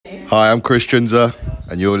Hi, I'm Chris Junza,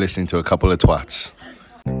 and you're listening to A Couple of Twats.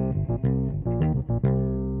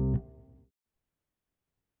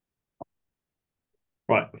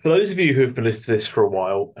 Right, for those of you who have been listening to this for a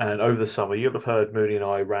while and over the summer, you'll have heard Mooney and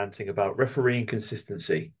I ranting about refereeing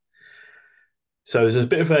consistency. So there's a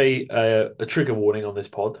bit of a trigger warning on this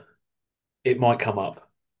pod. It might come up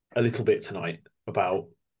a little bit tonight about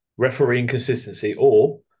refereeing consistency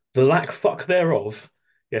or the lack fuck thereof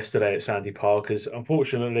yesterday at Sandy Park, as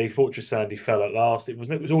unfortunately Fortress Sandy fell at last. It was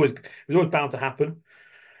always bound to happen,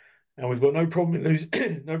 and we've got no problem in losing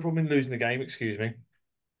no problem in losing the game. Excuse me,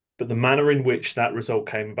 but the manner in which that result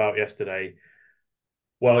came about yesterday.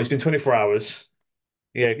 Well, it's been 24 hours.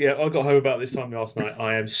 Yeah. I got home about this time last night.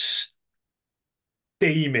 I am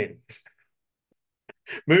steaming.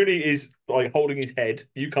 Mooney is like holding his head.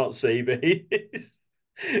 You can't see, but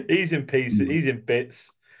he's in pieces. He's in bits.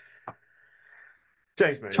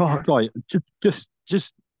 James Mooney. So, right, just,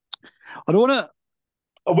 I don't want to.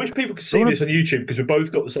 I wish people could see this on YouTube because we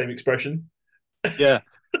both got the same expression. Yeah.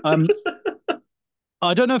 I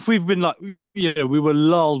don't know if we've been like, we were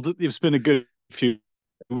lulled. It's been a good few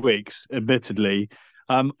weeks, admittedly.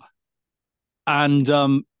 It's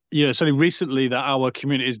only recently that our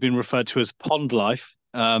community has been referred to as pond life.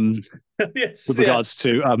 Yes, with regards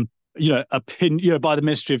to by the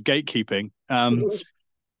Ministry of Gatekeeping.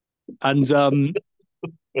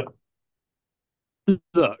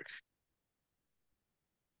 Look,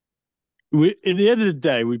 at the end of the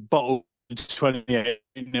day, we bottled a 28-0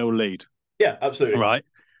 lead. Yeah, absolutely. Right.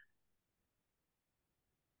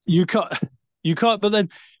 You can't,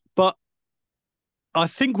 but I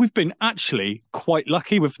think we've been actually quite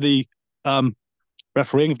lucky with the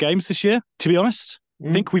refereeing of games this year, to be honest.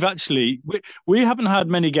 I think we've actually, we haven't had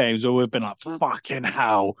many games where we've been like, fucking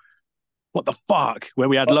hell, what the fuck, where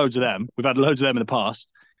we had loads of them. We've had loads of them in the past.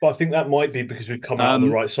 But I think that might be because we've come out on the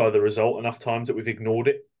right side of the result enough times that we've ignored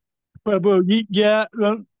it. I'm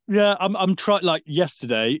trying, like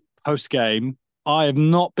yesterday, post-game, I have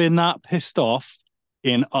not been that pissed off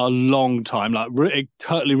in a long time. Like, it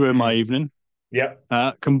totally ruined my evening. Yeah.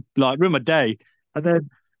 Ruined my day. And then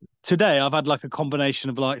today, I've had like a combination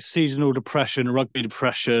of like seasonal depression, rugby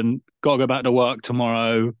depression, got to go back to work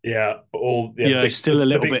tomorrow. Yeah. Still a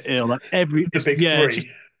little bit ill. Like the big three.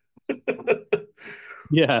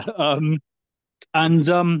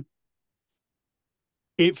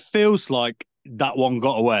 It feels like that one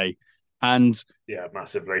got away. And yeah,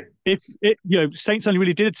 massively. If Saints only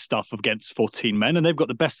really did stuff against 14 men, and they've got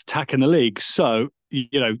the best attack in the league. So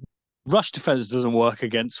rush defense doesn't work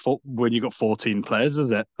against when you got 14 players,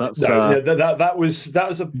 does it? That was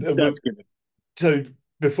that's good. So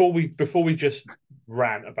before we just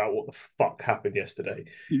rant about what the fuck happened yesterday,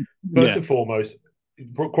 first and foremost,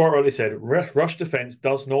 quite rightly said, rush defense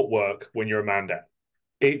does not work when you're a man down.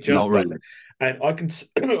 It just doesn't. Really. And I can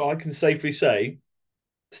safely say,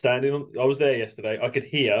 I was there yesterday. I could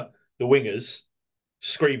hear the wingers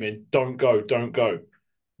screaming, "Don't go, don't go,"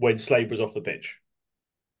 when Slade was off the pitch.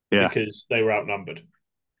 Yeah, because they were outnumbered.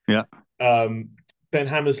 Yeah. Ben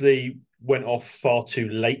Hammersley went off far too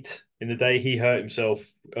late in the day. He hurt himself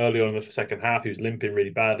early on in the second half. He was limping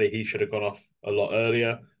really badly. He should have gone off a lot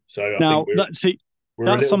earlier. So I think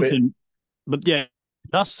that's something. But yeah,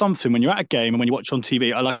 that's something when you're at a game and when you watch on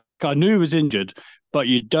TV. I knew he was injured, but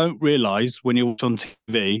you don't realise when you watch on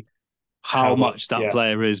TV how much that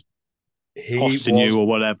player is costing you or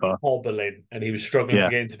whatever. Hobbling, and he was struggling to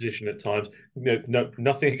get into position at times. No,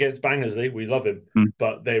 nothing against Bangersley. We love him,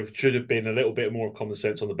 but there should have been a little bit more common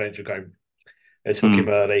sense on the bench of going, let's hook him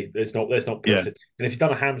early. Let's not push it. And if he's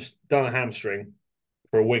done a hamstring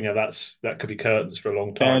for a winger, that could be curtains for a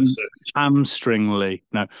long time. Hamstringly,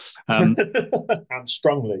 no,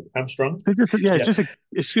 hamstrungly, hamstrung.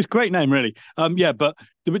 It's just a great name, really. But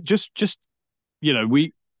just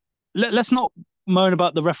let's not moan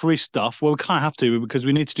about the referee stuff. Well, we kind of have to because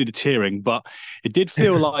we need to do the tiering. But it did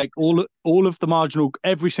feel like all of the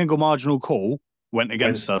every single marginal call went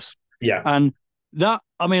against us. Yeah, and that,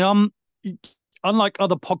 I'm unlike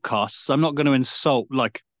other podcasts. I'm not going to insult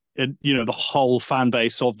the whole fan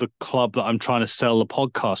base of the club that I'm trying to sell the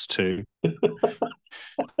podcast to.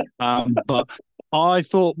 But I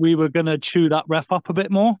thought we were going to chew that ref up a bit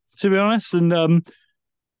more, to be honest. And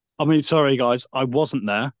sorry guys, I wasn't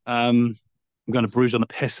there. I'm going to Bruges on the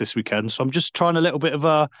piss this weekend, so I'm just trying a little bit of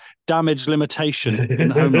a damage limitation in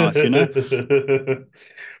the home life,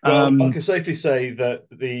 Well, I can safely say that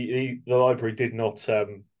the library did not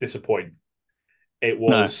disappoint. It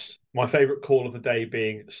was my favourite call of the day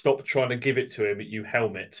being, "Stop trying to give it to him, you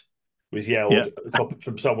helmet." was yelled at the top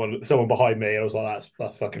from someone behind me, and I was like,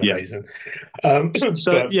 "That's fucking amazing." But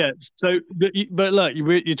look,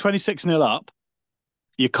 you're 26-0 up.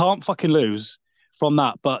 You can't fucking lose from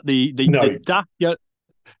that. But the daft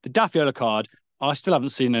yellow card, I still haven't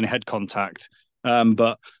seen any head contact.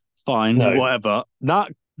 But fine, whatever.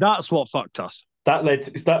 That's what fucked us. That led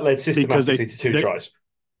systematically to two tries.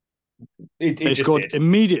 They scored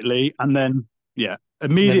immediately, and then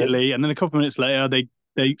and then a couple of minutes later they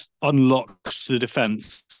unlocked the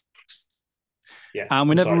defence. Yeah, and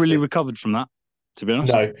we never really recovered from that, to be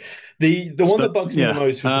honest. No, the one that bugs me the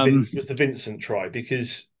most was the Vincent try,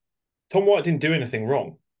 because Tom White didn't do anything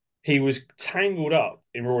wrong. He was tangled up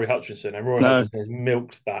in Rory Hutchinson, and Rory Hutchinson has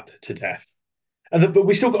milked that to death. But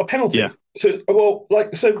we still got a penalty. Yeah. So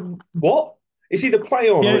what? It's either play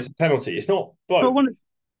on or it's a penalty. It's not both.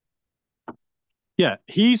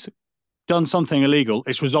 He's done something illegal.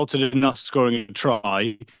 It's resulted in us scoring a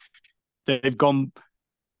try. They've gone,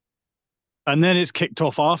 and then it's kicked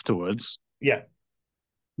off afterwards. Yeah.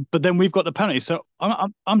 But then we've got the penalty. So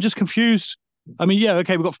I'm just confused. I mean,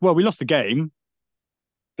 okay, we lost the game.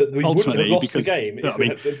 But we wouldn't have lost the game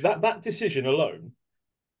if that decision alone.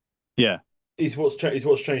 Yeah. Is what's changed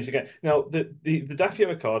the game. Now the Daff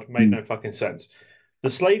yellow card made no fucking sense. The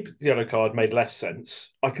Slade yellow card made less sense.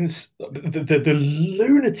 The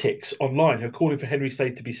lunatics online who are calling for Henry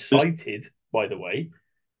Slade to be cited, by the way.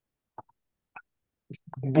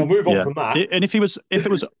 We'll move on from that. And if it was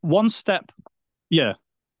one step, the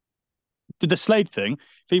Slade thing,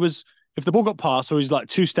 if the ball got past or he's like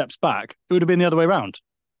 2 steps back, it would have been the other way around.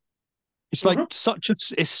 It's like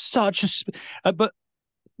but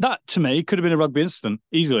that to me could have been a rugby incident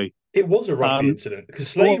easily. It was a rugby incident because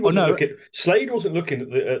Slade wasn't looking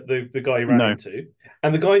at the guy he ran into,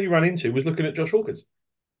 and the guy he ran into was looking at Josh Hawkins.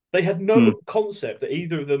 They had no concept that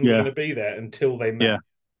either of them were going to be there until they met.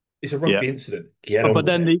 It's a rugby incident. But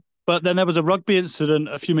then there was a rugby incident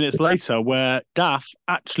a few minutes later where Daff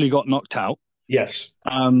actually got knocked out. Yes.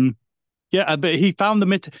 But he found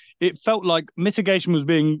it felt like mitigation was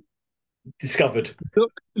being discovered.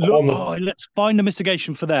 Let's find a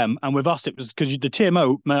mitigation for them, and with us it was because the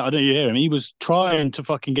TMO, I don't know if you hear him, he was trying to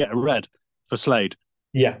fucking get a red for Slade.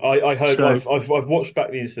 Yeah, I heard. So, I've watched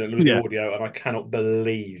back the incident with the audio, and I cannot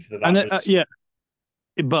believe that was.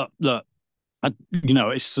 But look,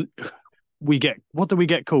 it's what do we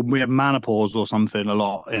get called? We have menopause or something a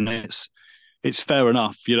lot, and it's fair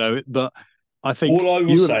enough, but I think all I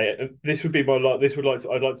will say, this would be my I'd like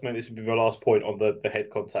to make this would be my last point on the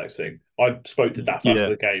head contact thing. I spoke to Daff after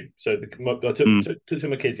the game, so I took to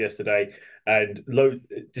my kids yesterday, and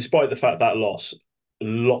despite the fact that loss,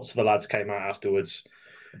 lots of the lads came out afterwards.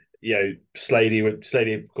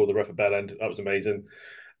 Slady called the ref a bell end. That was amazing.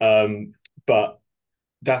 But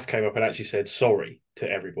Daff came up and actually said sorry to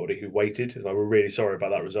everybody who waited. Like, we're really sorry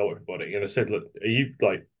about that result, everybody. And I said, look, are you,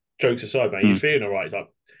 like, jokes aside, man, are you feeling all right? He's like,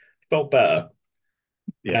 felt better.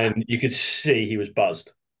 Yeah. And you could see he was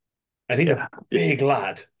buzzed. And he's a big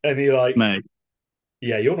lad. And you're like, mate,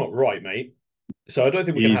 yeah, you're not right, mate. So I don't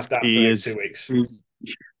think we're going to have that for the next 2 weeks.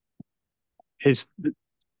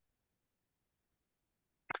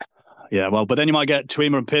 But then you might get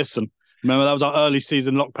Tweemer and Pearson. Remember, that was our early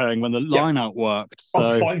season lock pairing when the line out worked. So.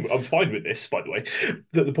 I'm fine with this, by the way.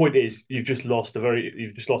 The point is, you've just lost our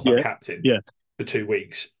captain for 2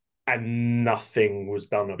 weeks, and nothing was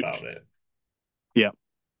done about it. Yeah.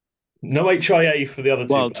 No HIA for the other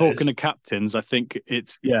two. Well, talking to captains, I think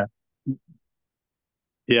it's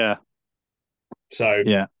So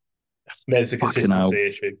there's a consistency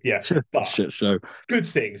issue. Yeah, but shit show. Good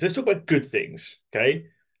things. Let's talk about good things. Okay.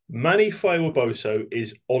 Manny Waboso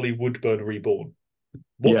is Ollie Woodburn reborn.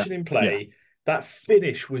 Watching him play, that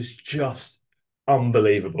finish was just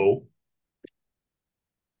unbelievable.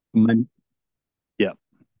 Now,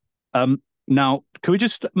 can we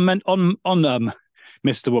just on Mr.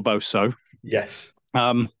 Waboso? Yes.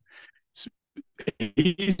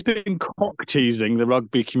 He's been cock teasing the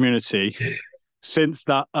rugby community since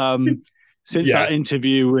that that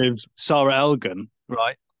interview with Sarah Elgin,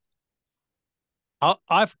 right?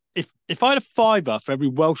 If I had a fiver for every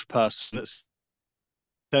Welsh person that's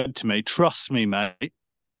said to me, trust me, mate,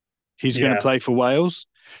 he's going to play for Wales.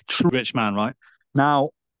 True rich man, right? Now,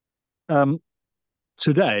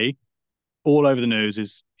 today, all over the news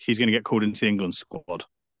is he's going to get called into the England squad.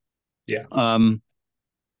 Yeah.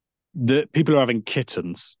 The people are having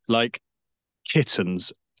kittens. I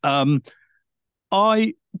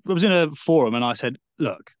was in a forum and I said,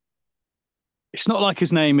 look, it's not like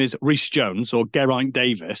his name is Rhys Jones or Geraint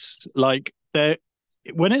Davis. Like,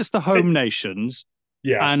 when it's the home nations,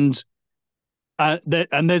 and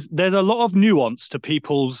there's a lot of nuance to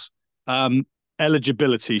people's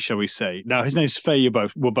eligibility, shall we say. Now, his name's Faye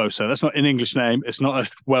Waboso. That's not an English name. It's not a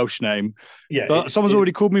Welsh name. Yeah, but someone's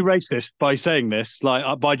already called me racist by saying this,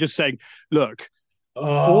 like by just saying, look,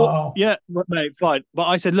 yeah, mate, fine. But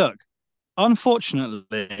I said, look,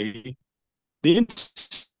 unfortunately, the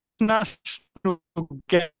international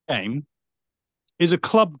game is a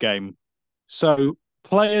club game. So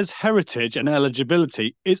players' heritage and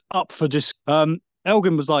eligibility is up for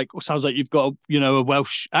Elgin was like, sounds like you've got a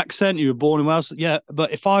Welsh accent. You were born in Wales. Yeah,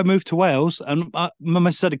 but if I moved to Wales and I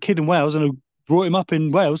had a kid in Wales and I brought him up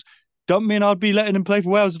in Wales, don't mean I'd be letting him play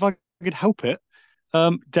for Wales if I could help it.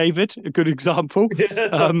 David, a good example. Yeah,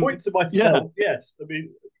 I point to myself. Yeah. Yes, I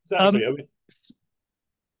mean exactly.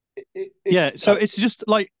 So it's just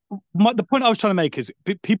like the point I was trying to make is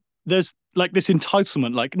people. There's like this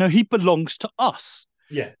entitlement, like no, he belongs to us.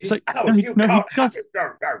 Yeah, it's like no, he does.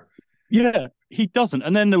 Yeah, he doesn't.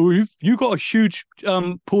 And then you got a huge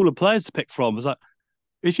pool of players to pick from. It's like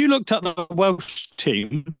if you looked at the Welsh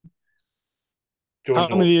team, how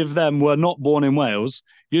many of them were not born in Wales?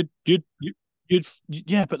 You'd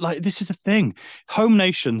yeah, but like this is a thing. Home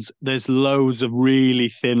nations, there's loads of really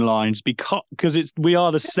thin lines because we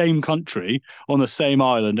are the same country on the same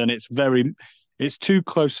island, and it's too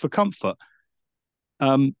close for comfort.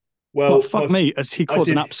 Well, fuck me, as he calls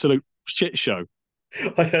an absolute shit show.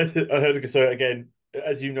 I heard. So again,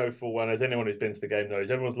 as you know full well, as anyone who's been to the game knows,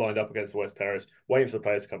 everyone's lined up against the West Terrace, waiting for the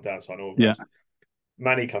players to come down. So I know. Yeah.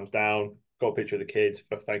 Manny comes down, got a picture of the kids.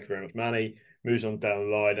 Thank you very much, Manny. Moves on down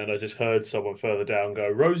the line, and I just heard someone further down go,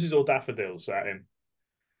 "Roses or daffodils?" at him,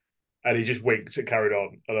 and he just winked and carried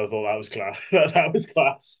on. And I thought that was class. That was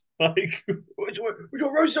class. Like, which one,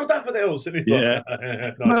 roses or daffodils? And he's like,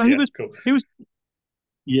 nice. No, he was cool. He was.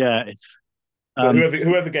 Yeah. But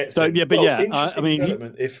whoever gets so him. Yeah, but well, yeah, I mean,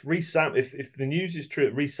 if the news is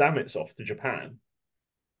true, Rees-Zammit's off to Japan,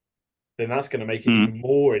 then that's going to make it even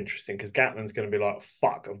more interesting because Gatland's going to be like,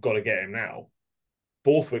 "Fuck, I've got to get him now."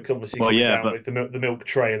 Borthwick's obviously coming down with the milk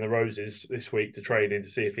tray and the roses this week to trade in to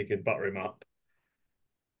see if he can butter him up.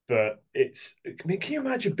 But I mean, can you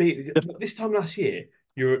imagine this time last year?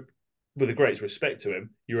 You're, with the greatest respect to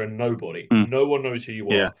him, you're a nobody. No one knows who you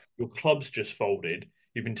are. Yeah. Your club's just folded.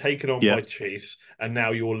 You've been taken on by Chiefs, and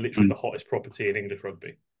now you're literally the hottest property in English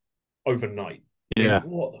rugby overnight. Yeah. Like,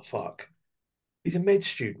 what the fuck? He's a med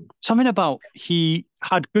student. Something about he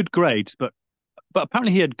had good grades, but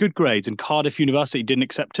apparently he had good grades, and Cardiff University didn't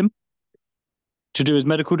accept him to do his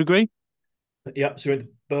medical degree. Yep, so he went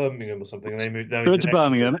to Birmingham or something, and they moved. He went to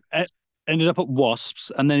Birmingham, ended up at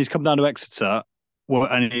Wasps, and then he's come down to Exeter. Well,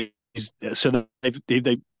 and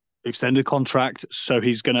they've extended the contract, so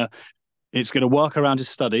it's gonna work around his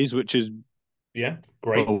studies, which is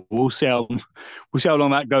great. Well, we'll see how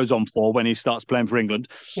long that goes on for when he starts playing for England.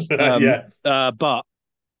 But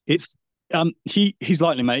it's he's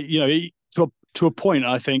likely, mate. To a point,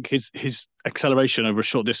 I think his acceleration over a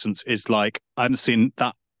short distance is like I haven't seen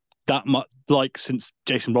that much like since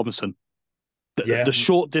Jason Robinson. The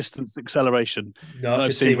short distance acceleration. No, I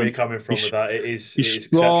can see where you're coming from with that. He's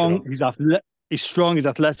strong. He's strong. He's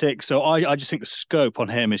athletic. So I just think the scope on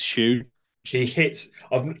him is huge. He hits.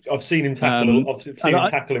 I've seen him tackle. I've seen him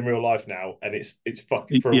tackle in real life now, and it's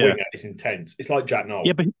fucking for a winger. It's intense. It's like Jack Noel.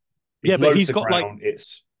 But he's got ground,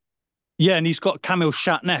 and he's got Camille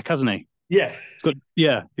Shat neck, hasn't he? Yeah.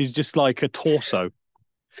 He's just like a torso.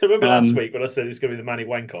 So remember last week when I said it was going to be the Manny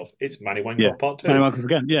Wankoth? It's Manny Wankoth part 2. Manny Wankoth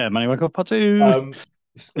again. Yeah, Manny Wankoth part 2.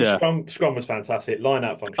 Scrum was fantastic.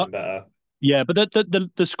 Line-out function better. Yeah, but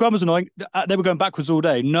the scrum was annoying. They were going backwards all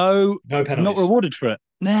day. No penalties. Not rewarded for it.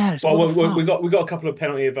 Nah, we got a couple of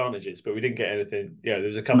penalty advantages, but we didn't get anything. Yeah, there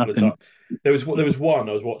was a couple of times. There was one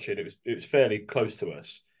I was watching. It was fairly close to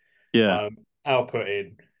us. Yeah. Our put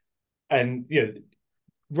in, and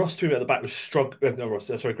Ross Twomey at the back was struggling. No,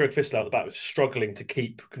 Greg Fisler at the back was struggling to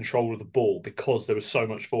keep control of the ball because there was so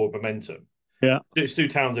much forward momentum. Yeah. Stu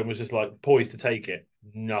Townsend was just like poised to take it.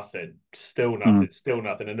 Nothing. Still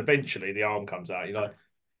nothing. And eventually the arm comes out. You're like,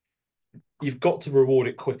 you've got to reward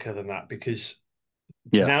it quicker than that because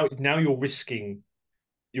now you're risking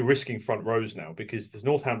front rows now because the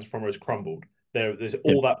Northampton front rows crumbled. There's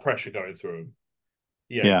all that pressure going through them.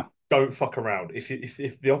 Yeah. Don't fuck around.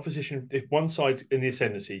 If the opposition, if one side's in the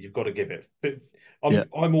ascendancy, you've got to give it. But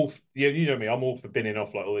I'm all, you know me, I'm all for binning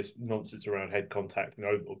off like all this nonsense around head contact and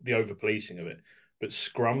the over policing of it. But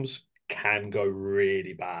scrums can go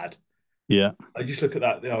really bad. Yeah, I just look at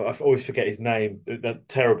that. I always forget his name. That's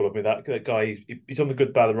terrible of me. That guy, he's on the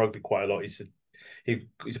good, bad, and rugby quite a lot. He's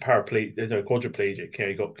a paraplegic, quadriplegic.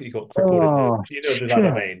 He got crippled. That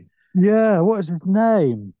I mean. Yeah, what is his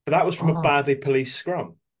name? But that was from a badly policed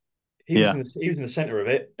scrum. he was in the center of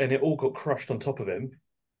it, and it all got crushed on top of him.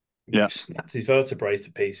 Yeah. Snapped his vertebrae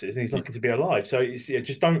to pieces, and he's lucky to be alive. So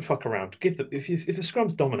just don't fuck around. Give the if the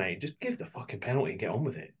scrum's dominating, just give the fucking penalty and get on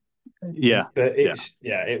with it. Yeah. But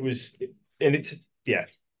it was, and it's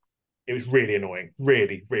it was really annoying,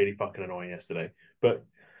 really really fucking annoying yesterday. But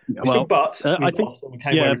we Well, I think we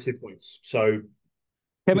came away with 2 points. So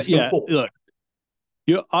we're still fourth. Look,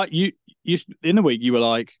 you in the week you were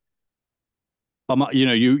like,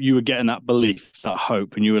 you were getting that belief, that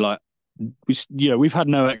hope, and you were like, we've had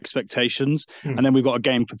no expectations, and then we've got a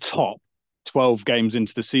game for top 12 games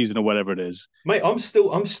into the season or whatever it is. Mate, I'm still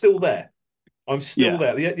there. I'm still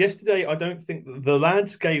there. Yesterday, I don't think the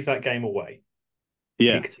lads gave that game away.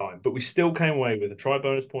 Big time, but we still came away with a try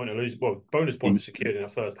bonus point and lose. Well, bonus point was secured in our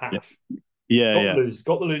first half. Got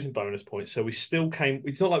the losing bonus point, so we still came.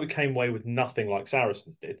 It's not like we came away with nothing like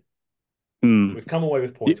Saracens did. We've come away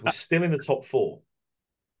with points. We're still in the top 4.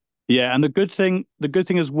 Yeah, and the good thing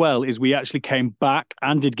as well is we actually came back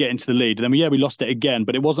and did get into the lead. And then we lost it again,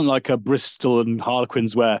 but it wasn't like a Bristol and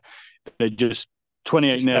Harlequins where they just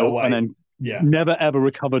 28-0 and then never ever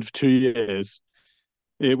recovered for 2 years.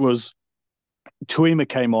 It was Tuima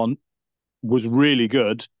came on, was really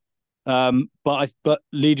good, but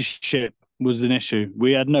leadership was an issue.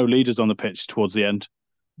 We had no leaders on the pitch towards the end,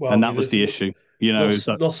 and that was the issue.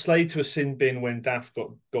 Lost Slade to a sin bin when Daft got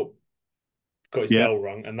his bell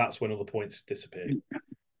rung, and that's when all the points disappeared.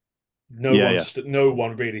 No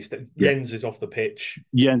one really. Jens is off the pitch.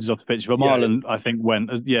 Vermaelen, I think, went.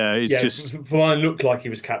 Vermaelen looked like he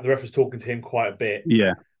was capped. The ref was talking to him quite a bit.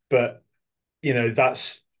 Yeah, but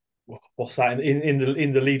that's what's that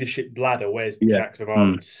in the leadership ladder? Where's Jacques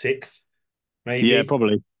Vermaelen? 6th, maybe. Yeah,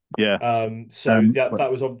 probably. Yeah. That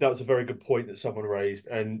was a very good point that someone raised,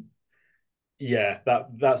 and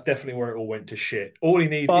that's definitely where it all went to shit. All he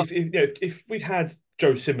needed, if we'd had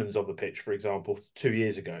Joe Simmons on the pitch, for example, 2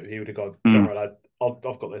 years ago, he would have gone, "Don't worry, lad, I've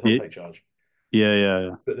got this. I'll take charge."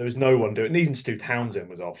 Yeah. But there was no one doing it. Even Stu Townsend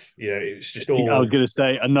was off. It was just all. I was going to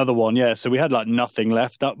say another one. Yeah. So we had like nothing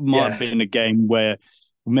left. That might have been a game where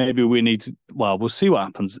maybe we need to. Well, we'll see what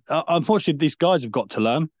happens. Unfortunately, these guys have got to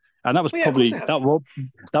learn, and that was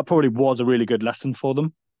that probably was a really good lesson for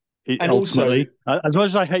them. Ultimately, also, as much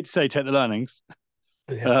as I hate to say, take the learnings.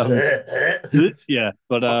 But the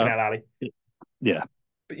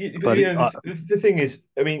thing is,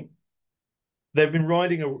 I mean, they've been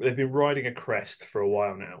riding a crest for a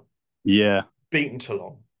while now. Yeah, beaten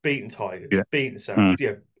Toulon, beaten Tigers, beaten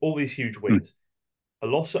Saracens. All these huge wins. A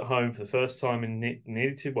loss at home for the first time in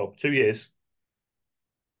nearly 2 years.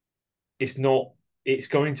 It's not. There's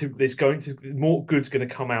going to more good's going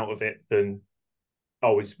to come out of it than.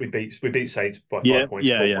 Oh, we beat Saints by 5 points.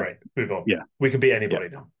 Great. Move on. Yeah. We can beat anybody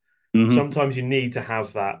now. Mm-hmm. Sometimes you need to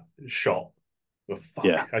have that shot. Well,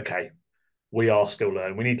 fuck. Okay. We are still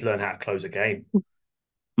learning. We need to learn how to close a game.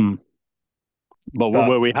 But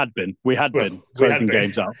where we had been closing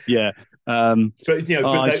games up. Yeah. But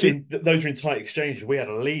those are in tight exchanges. We had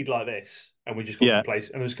a lead like this, and we just got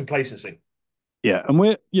complacent, and there was complacency. Yeah, and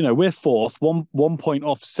we're fourth, one point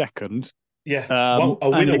off second. Yeah, a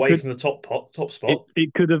win away from the top spot.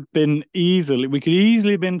 It could have been easily. We could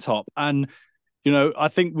easily have been top, and I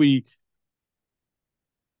think we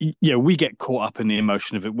get caught up in the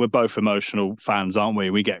emotion of it. We're both emotional fans, aren't we?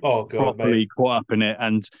 We get properly caught up in it,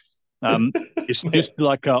 and it's just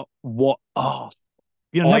like never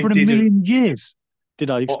in a million years did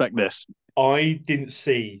I expect this. I didn't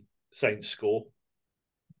see Saints score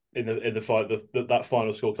in the fight that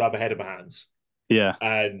final score because I have my head in my hands. Yeah,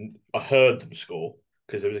 and I heard them score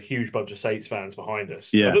because there was a huge bunch of Saints fans behind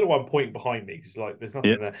us. Yeah, I don't know why I'm pointing behind me because there's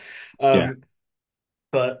nothing there.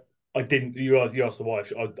 But I didn't. You asked the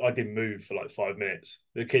wife. I didn't move for like 5 minutes.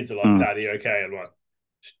 The kids are like, "Daddy, okay?" I'm like,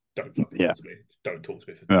 "Don't talk to me. Don't talk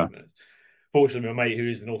to me for 5 minutes." Fortunately, my mate, who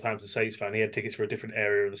is the Northampton Saints fan, he had tickets for a different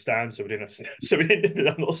area of the stand, so we ended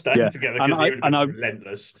up not standing together because he would have been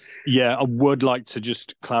relentless. Yeah, I would like to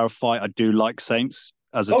just clarify. I do like Saints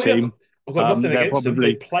as a team. I've got nothing against them.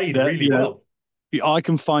 They played really well. I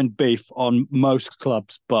can find beef on most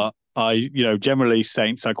clubs, but generally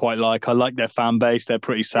Saints I quite like. I like their fan base. They're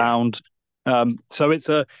pretty sound. So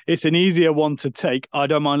it's an easier one to take. I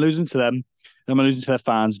don't mind losing to them. I'm losing to their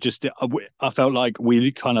fans. Just I felt like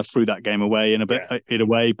we kind of threw that game away in a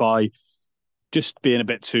way by just being a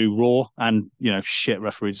bit too raw and shit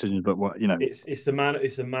referee decisions. But it's the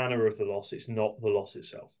manner of the loss. It's not the loss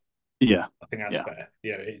itself. Yeah, I think that's fair.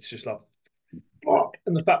 It's just like,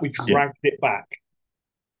 and the fact we dragged it back,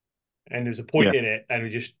 and there was a point in it, and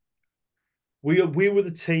we were the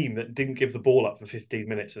team that didn't give the ball up for 15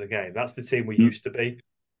 minutes of the game. That's the team we used to be.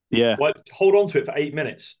 Yeah, hold on to it for 8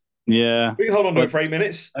 minutes. Yeah, We can hold on to but it for 8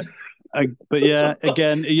 minutes. but yeah,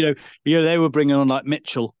 again, they were bringing on like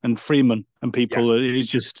Mitchell and Freeman and Yeah. people. It's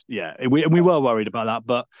just we were worried about that.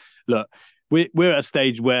 But look, we're at a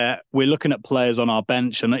stage where we're looking at players on our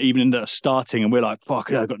bench and even that are starting, and we're like,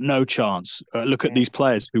 fuck, I've got no chance. Look at these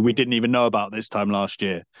players who we didn't even know about this time last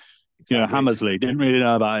year. Exactly. Hammersley didn't really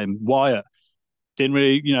know about him. Wyatt didn't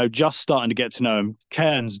really, just starting to get to know him.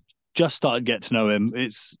 Cairns just started to get to know him.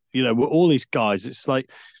 It's we're all these guys. It's like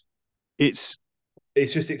it's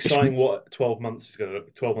It's just exciting what 12 months is going to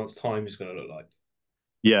look. 12 months time is going to look like.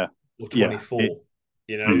 Yeah. Or Yeah. 24.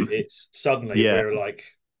 It's suddenly Yeah. we're like.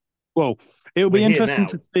 Well, it'll be We're here interesting now.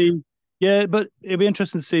 to see. Yeah, but it'll be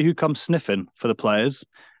interesting to see who comes sniffing for the players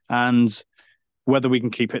and whether we can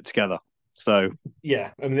keep it together. So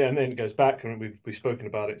Yeah, and then it goes back, and we've spoken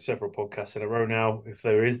about it several podcasts in a row now. If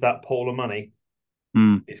there is that pool of money,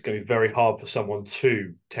 it's going to be very hard for someone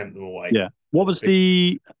to tempt them away. yeah. What was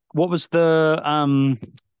the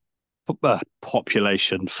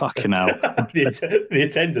population? Fucking hell. the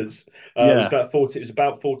attendance Yeah. was about 40. It was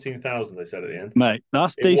about 14,000. They said at the end. Mate,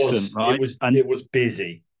 that's decent, right? It was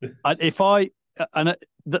busy. But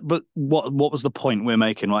what was the point we're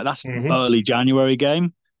making, right? That's Mhm. early January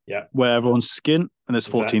game, Yeah, where everyone's skint and there's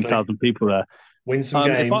Exactly. 14,000 people there. win some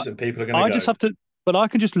games and people are going to I go. just have to, but I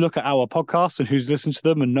can just look at our podcasts and who's listened to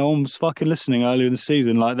them, and no one was fucking listening earlier in the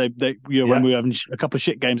season. Like they when we were having a couple of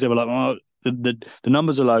shit games, they were like, oh, the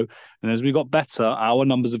numbers are low, and as we got better, our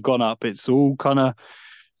numbers have gone up. It's all kind of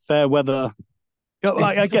fair weather.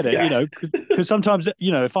 I get it, Yeah. because sometimes,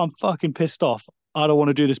 if I'm fucking pissed off, I don't want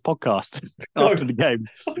to do this podcast after the game.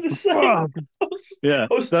 I'm the same. Yeah.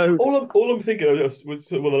 So all I'm thinking of was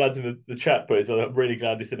one of the lads in the chat, but is I'm really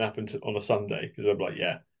glad this didn't happen on a Sunday, because I'm like,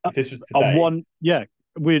 yeah, if this was today, I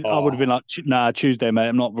would have been like, nah, Tuesday, mate.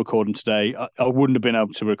 I'm not recording today. I wouldn't have been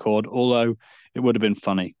able to record, although it would have been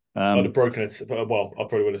funny. I'd have broken it. Well, I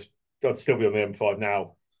probably would have. I'd still be on the M5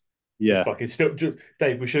 now. Yeah.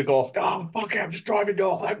 Dave, we should go off. Oh, fuck it, I'm just driving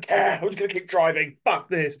north. I don't care. I'm just going to keep driving. Fuck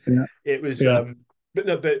this. Yeah. It was, Yeah.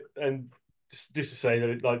 and just to say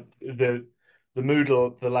that, like, the mood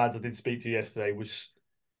of the lads I did speak to yesterday was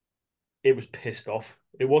pissed off.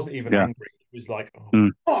 It wasn't even angry. It was like, oh,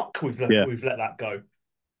 fuck, we've let that go.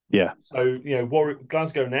 Yeah. So,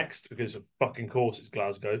 Glasgow next, because of fucking course it's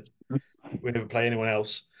Glasgow. We never play anyone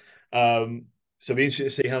else. So it'll be interesting to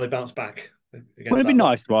see how they bounce back. Well, it'd be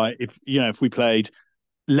nice, right? If we played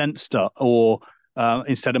Leinster or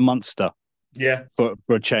instead of Munster, for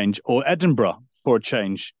a change, or Edinburgh for a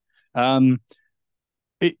change,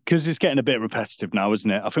 because it's getting a bit repetitive now, isn't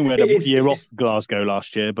it? I think we had a year off Glasgow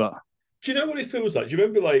last year, but do you know what it feels like? Do you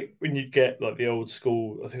remember like when you'd get like the old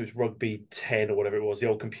school? I think it was Rugby 10 or whatever it was, the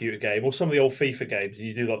old computer game, or some of the old FIFA games, and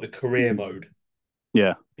you do like the career mode.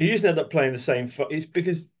 Yeah, you just end up playing the same. It's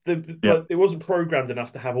because it wasn't programmed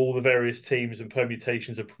enough to have all the various teams and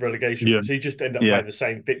permutations of relegation. Yeah. So you just end up playing the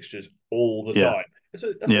same fixtures all the time. That's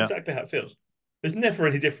exactly how it feels. There's never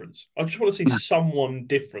any difference. I just want to see someone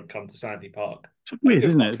different come to Sandy Park. It's weird,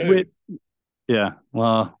 isn't it? Weird. Yeah.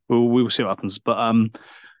 Well, we will see what happens. But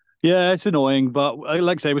yeah, it's annoying. But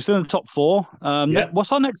like I say, we're still in the top four.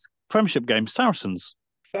 What's our next Premiership game? Saracens.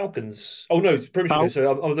 Falcons. Oh no, it's Premiership. So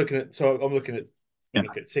I'm looking at.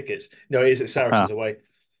 Look at tickets. No, it is at Saracens away.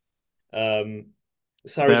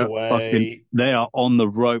 Saracens away. They are on the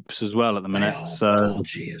ropes as well at the minute.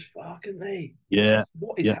 Dodgy as fuck, aren't they? Yeah.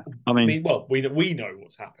 What is happening? I mean, well, we know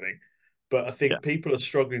what's happening, but I think people are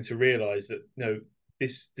struggling to realise that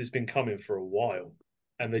this has been coming for a while,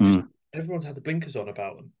 and everyone's had the blinkers on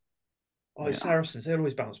about them. It's Saracens. They'll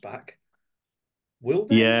always bounce back. Will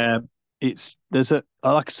they? Yeah. Like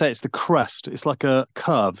I say, it's the crest. It's like a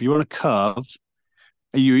curve. You're on a curve.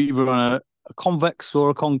 You either on a convex or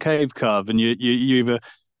a concave curve, and you either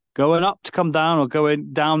going up to come down or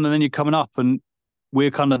going down and then you're coming up, and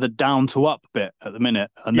we're kind of the down to up bit at the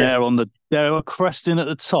minute, and they're cresting at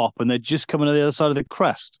the top, and they're just coming to the other side of the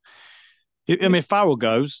crest. I mean, if Farrell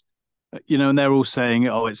goes, and they're all saying,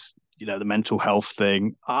 oh, it's the mental health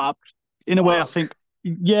thing. In a way, I think,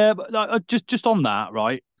 but just on that,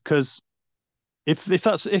 right? Because if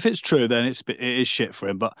it's true, then it is shit for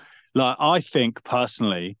him, but. Like, I think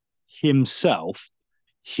personally, himself,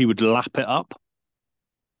 he would lap it up.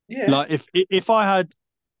 Yeah. Like if I had,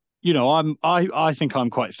 I think I'm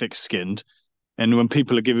quite thick-skinned, and when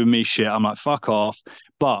people are giving me shit, I'm like, fuck off.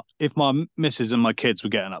 But if my missus and my kids were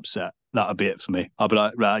getting upset, that would be it for me. I'd be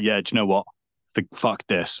like, right, yeah, do you know what? Fuck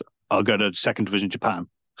this. I'll go to second division Japan.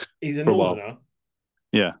 He's a northerner.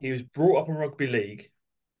 Yeah. He was brought up in rugby league.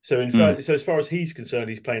 So so as far as he's concerned,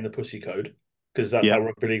 he's playing the pussy code. because that's how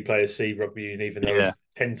rugby league players see rugby union, even though it's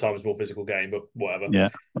 10 times more physical game, but whatever. Yeah.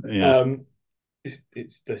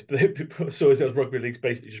 So it's rugby league's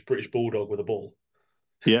basically just British bulldog with a ball.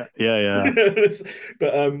 Yeah.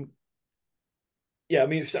 But yeah, I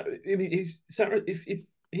mean, if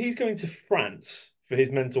he's going to France for his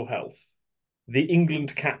mental health, the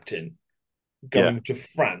England captain going to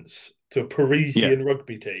France to a Parisian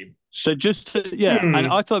rugby team. So and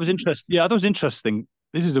I thought it was interesting. Yeah, I thought it was interesting.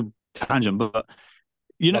 This is a tangent, but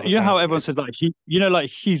you know how everyone says like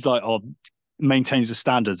he's like maintains the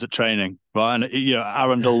standards at training, right? And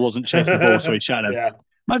Arundel wasn't chasing the ball, so he shouted. Yeah.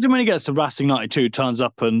 Imagine when he gets to Racing 92, turns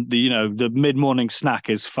up, and the mid-morning snack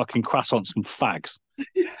is fucking croissants and fags.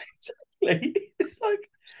 Yeah, exactly. It's like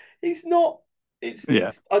he's not.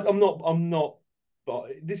 I'm not.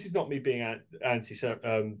 But this is not me being anti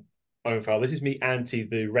Owen Farrell. This is me anti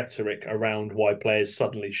the rhetoric around why players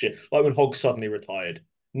suddenly shit. Like when Hogg suddenly retired.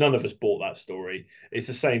 None of us bought that story. It's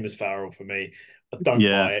the same as Farrell for me. I don't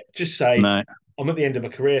buy it. Just say, I'm at the end of my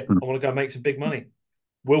career. I want to go make some big money.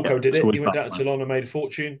 Wilco did it. He went down to Toulon and made a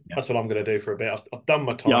fortune. That's what I'm going to do for a bit. I've done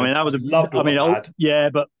my time. Yeah, I mean, that was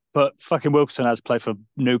but fucking Wilkerson has played for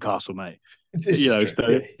Newcastle, mate.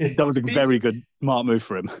 That was a very good, smart move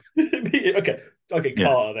for him. Okay,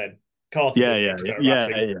 Carter then. Carter. Yeah.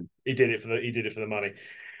 He did it for the money.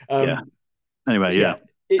 Anyway,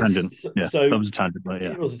 tangent. So that was a tangent, but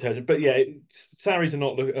it was a tangent. But Sarries are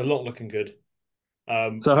not looking good.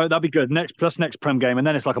 So that'll be good. Next Prem game, and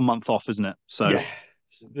then it's like a month off, isn't it? So I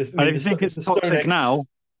don't think it's toxic now.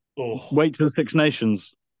 Wait till the Six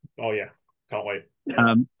Nations. Oh yeah, can't wait.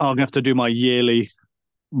 I'm gonna have to do my yearly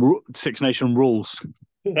Six Nation rules.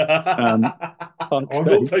 I'm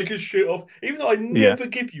not taking shit off, even though I never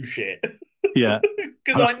give you shit. Yeah,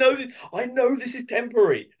 because I know this is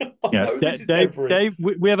temporary. Dave,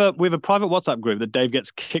 we have a private WhatsApp group that Dave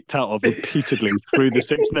gets kicked out of repeatedly through the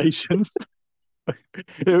Six Nations.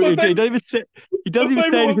 He doesn't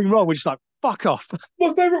even say anything wrong. We're just like, fuck off.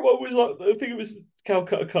 My favourite one was like, I think it was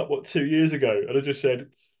Calcutta Cup 2 years ago, and I just said,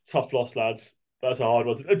 tough loss, lads. That's a hard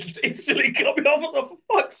one. And just instantly cut me off. I was like, for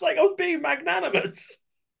fuck's sake, I was being magnanimous.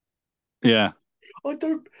 Yeah. I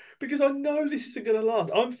don't, because I know this isn't going to last.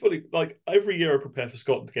 I'm fully, like, every year I prepare for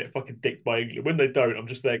Scotland to get fucking dicked by England. When they don't, I'm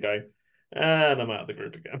just there going, and I'm out of the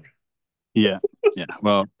group again. Yeah.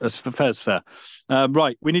 Well, that's fair.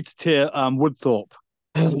 Right, we need to tier Woodthorpe.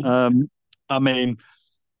 I mean,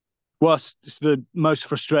 it's the most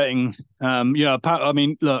frustrating. I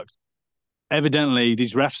mean, look, evidently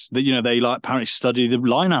these refs that they apparently study the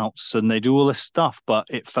lineouts and they do all this stuff, but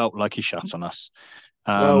it felt like he shut on us.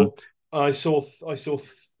 Well, I saw,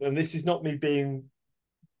 and this is not me being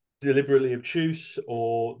deliberately obtuse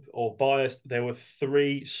or biased. There were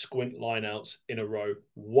 3 squint lineouts in a row.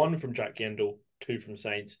 1 from Jack Yendall, 2 from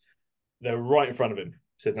Saints. They were right in front of him.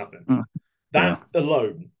 Said nothing. That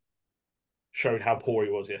alone showed how poor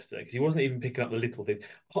he was yesterday, because he wasn't even picking up the little things.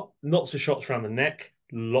 Lots of shots around the neck.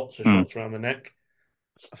 Lots of shots around the neck.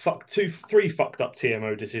 3 fucked up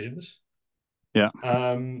TMO decisions. Yeah.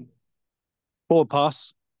 Forward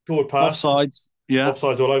pass. Offsides. Yeah.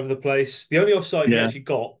 Offsides all over the place. The only offside he actually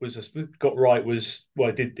got was he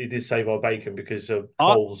did save our bacon because of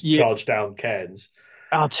Coles charged down Cairns.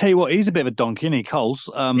 I'll tell you what, he's a bit of a donkey, isn't he, Coles?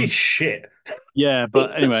 He's shit. Yeah,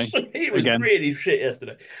 but anyway. He was really shit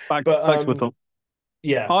yesterday. Back to Woodthorpe.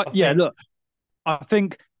 Yeah. Look, I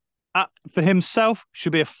think for himself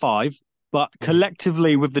should be a 5, but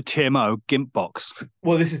collectively with the TMO, gimp box.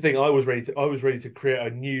 Well, this is the thing. I was ready to create a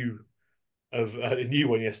new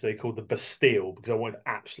one yesterday called the Bastille, because I wanted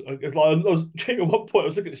absolutely. At one point I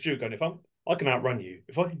was looking at the steward going, if I can outrun you,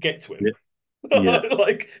 if I can get to him,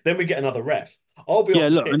 like then we get another ref. I'll be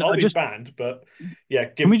off the pit. I'll be banned, but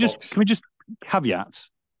can we just caveat?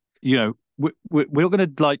 We're not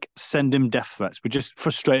going to send him death threats. We're just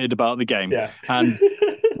frustrated about the game, and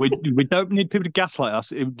we don't need people to gaslight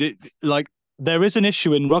us. There is an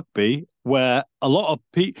issue in rugby where a lot of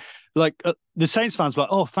people, the Saints fans, were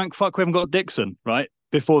like, oh, thank fuck we haven't got Dixon right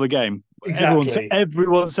before the game. Exactly.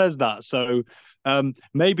 Everyone says that. So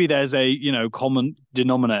maybe there's a common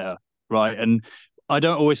denominator, right? And I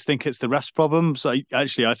don't always think it's the refs' problem. So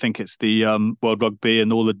actually, I think it's the World Rugby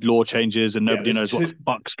and all the law changes, and nobody knows what the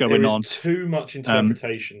fuck's going on. Too much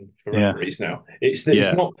interpretation for referees now. It's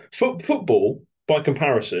not football. By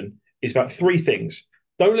comparison, is about 3 things.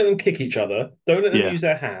 Don't let them kick each other. Don't let them use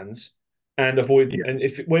their hands, and avoid. And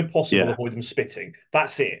if where possible, avoid them spitting.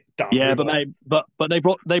 That's it. Done. Yeah, but they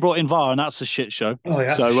brought in VAR, and that's a shit show. Oh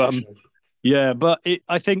yeah. So yeah, but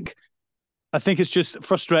I think it's just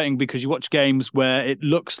frustrating because you watch games where it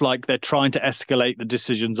looks like they're trying to escalate the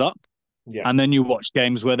decisions up, Yeah. And then you watch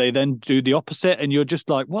games where they then do the opposite, and you're just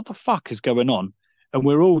like, what the fuck is going on? And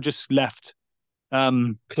we're all just left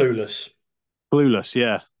Clueless. clueless.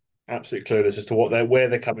 Yeah. Absolutely clueless as to where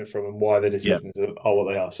they're coming from and why their Yeah. decisions are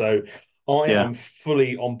what they are. So I Yeah. am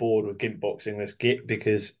fully on board with Gimp boxing this Git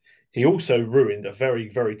because he also ruined a very,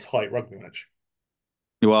 very tight rugby match.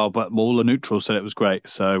 Well, but all the neutrals said it was great.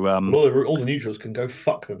 So All the neutrals can go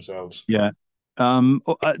fuck themselves. yeah.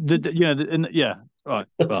 Yeah. Right.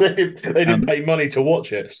 Well, They didn't pay money to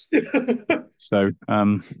watch it. so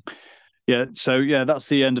yeah. So yeah, that's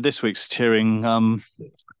the end of this week's cheering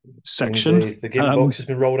section. The Gimp box has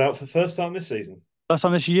been rolled out for the first time this season. First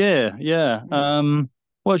time this year. Yeah.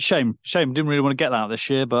 Well, shame. Didn't really want to get that out this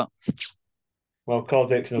year, but Well, Carl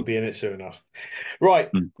Dixon will be in it soon enough. Right.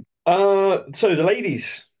 So the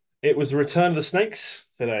ladies, it was the return of the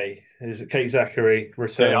Snakes today. Is Kate Zachary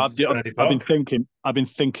returns to Trinity Park? I've been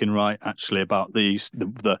thinking right actually about the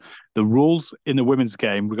rules in the women's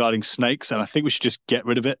game regarding snakes, and I think we should just get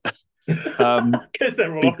rid of it. Because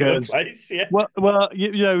they're all over the place. Yeah. Well,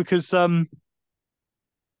 because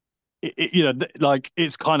like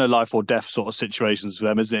it's kind of life or death sort of situations for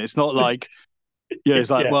them, isn't it? It's not like it's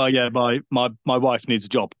like my wife needs a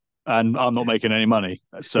job and I'm not making any money,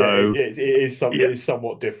 so it is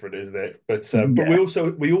somewhat different, isn't it? But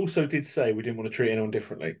we also did say we didn't want to treat anyone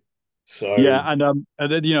differently. So and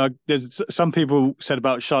then there's some people said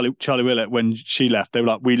about Charlie Willett when she left, they were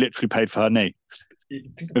like, we literally paid for her knee.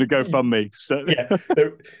 Gonna go fund me. So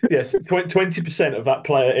yes, 20% of that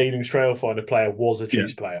player, Ealing's Trailfinder player, was a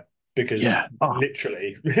Chiefs player because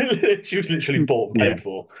literally she was literally bought and paid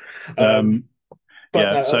for.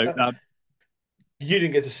 You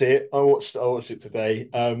didn't get to see it. I watched it today.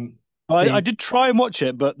 I did try and watch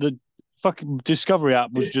it, but the fucking Discovery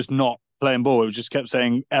app was just not playing ball. It just kept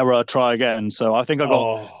saying error, try again. So I think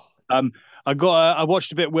I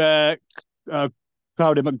watched a bit where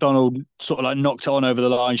Claudia McDonald sort of like knocked it on over the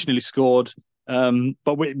line. She nearly scored.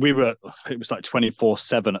 But we were, it was like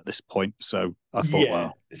 24/7 at this point. So I thought,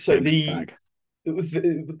 well, so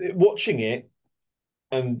watching it,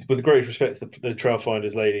 and with the greatest respect to the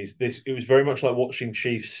Trailfinders ladies, it was very much like watching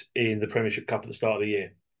Chiefs in the Premiership Cup at the start of the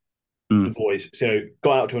year. The boys, so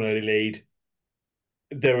got out to an early lead.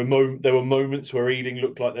 There were moments where Ealing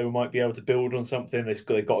looked like they might be able to build on something. They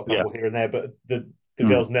got a couple here and there, but the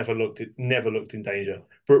girls never looked in danger.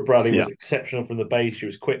 Brooke Bradley was exceptional from the base. She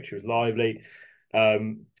was quick. She was lively.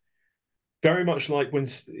 Very much like when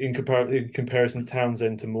in comparison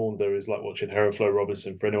Townsend to Mourn, there is like watching her and Flo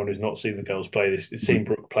Robinson. For anyone who's not seen the girls play, seen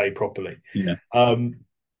Brooke play properly. Yeah.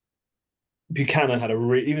 Buchanan had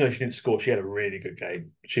even though she didn't score, she had a really good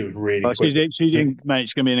game. She was really quick. She's going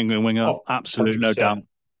to be an England winger. Absolutely, 100%.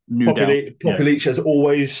 No doubt. Poppy Leach has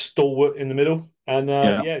always stalwart in the middle, and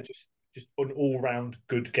just an all-round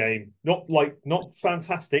good game. Not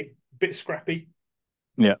fantastic, bit scrappy.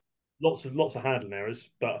 Yeah. Lots of handling errors,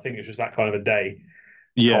 but I think it's just that kind of a day.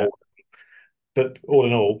 Yeah. Cold. But all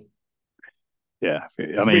in all, yeah.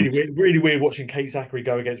 I mean, really weird watching Kate Zachary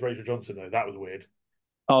go against Rachel Johnson, though. That was weird.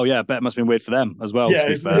 Oh yeah, I bet it must have been weird for them as well. Yeah,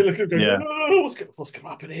 to be fair. What's come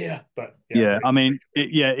up in here? But I mean,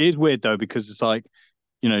 it is weird though because it's like,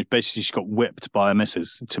 basically she got whipped by a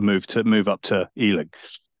missus to move up to Ealing.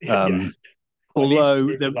 Although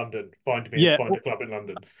to London, find a club in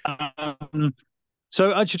London.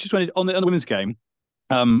 So I just wanted on the women's game.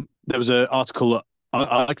 There was an article that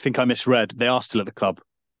I think I misread. They are still at the club,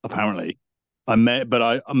 apparently. I may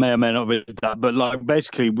or may not have read that. But like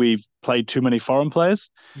basically, we've played too many foreign players.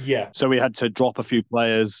 Yeah. So we had to drop a few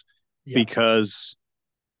players because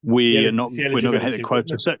we're not going to hit the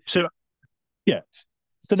quota. So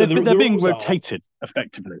they're being rotated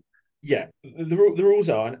effectively. Yeah, the rules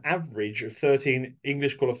are an average of 13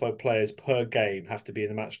 English qualified players per game have to be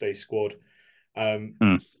in the matchday squad. But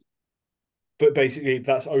basically, if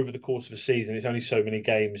that's over the course of a season, it's only so many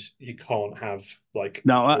games. You can't have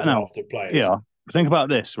after players. Yeah, think about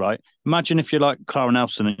this, right? Imagine if you're like Clara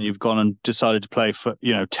Nelson and you've gone and decided to play for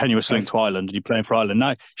tenuous link to Ireland and you're playing for Ireland.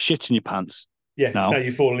 Now shit in your pants. Yeah, now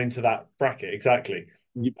you've fallen into that bracket exactly.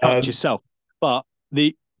 You patch yourself, but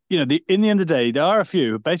in the end of the day, there are a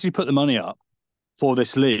few who basically put the money up for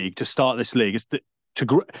this league to start this league.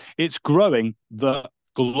 It's growing the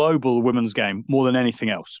global women's game more than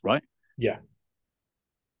anything else, right? Yeah.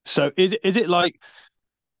 So is it like,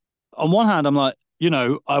 on one hand, I'm like,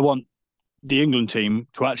 I want the England team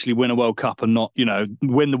to actually win a World Cup and not,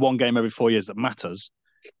 win the one game every 4 years that matters.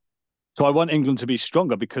 So I want England to be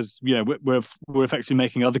stronger because, we're effectively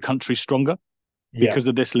making other countries stronger because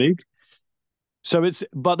of this league. So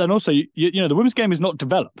but then also, the women's game is not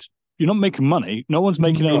developed. You're not making money. No one's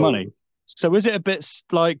making any money. So is it a bit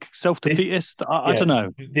like self-defeatist? I don't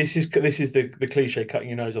know. This is the cliche cutting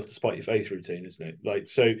your nose off to spite your face routine, isn't it? Like,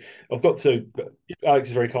 so I've got to. Alex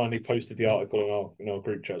has very kindly posted the article in our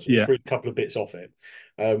group chat, so Yeah. just read a couple of bits off it.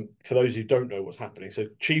 For those who don't know what's happening, so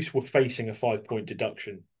Chiefs were facing a 5-point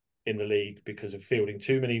deduction in the league because of fielding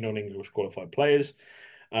too many non-English qualified players.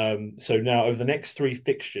 So now over the next 3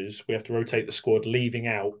 fixtures, we have to rotate the squad, leaving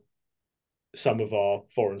out some of our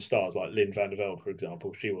foreign stars, like Lynn van der Velde, for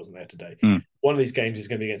example. She wasn't there today. One of these games is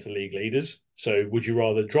going to be against the league leaders. So would you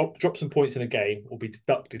rather drop some points in a game or be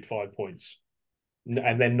deducted 5 points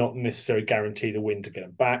and then not necessarily guarantee the win to get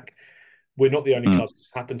them back? We're not the only clubs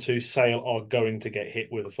this happened to. Sale are going to get hit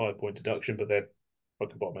with a 5-point deduction, but they're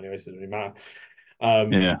fucking bottom anyway, so it doesn't really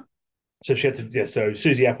matter. So she had to, so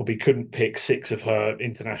Susie Appleby couldn't pick 6 of her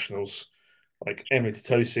internationals, like Emily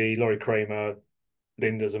Tatosi, Laurie Kramer,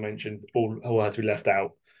 Linda, as I mentioned, all had to be left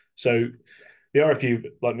out. So the RFU,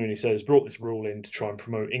 like Mooney says, brought this rule in to try and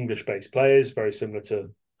promote English-based players, very similar to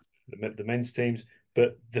the men's teams.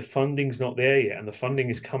 But the funding's not there yet, and the funding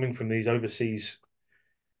is coming from these overseas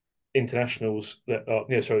internationals that are,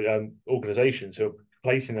 organisations who are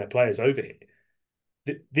placing their players over here.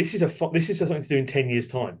 This is something to do in 10 years'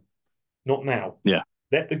 time, not now. Yeah.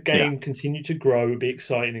 Let the game continue to grow, be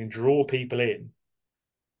exciting, and draw people in.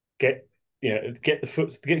 Get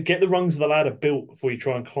the rungs of the ladder built before you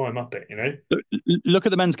try and climb up it. Look at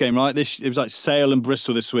the men's game, right? It was like Sale and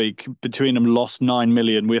Bristol this week. Between them, lost 9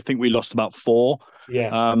 million. I think we lost about 4.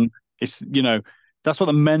 Yeah. It's that's what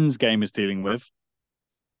the men's game is dealing with.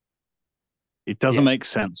 It doesn't make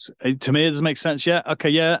sense to me. It doesn't make sense yet. Okay,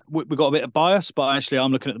 yeah, we got a bit of bias, but actually,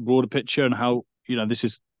 I'm looking at the broader picture and how this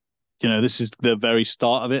is the very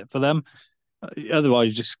start of it for them.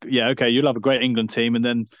 Otherwise, okay, you'll have a great England team, and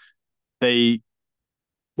then they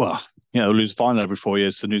lose the final every 4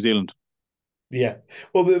 years to New Zealand. Yeah.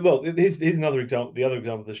 Well, here's another example. The other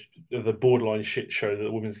example of the borderline shit show that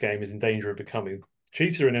the women's game is in danger of becoming.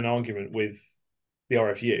 Chiefs are in an argument with the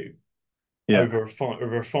RFU over a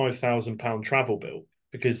 £5,000 travel bill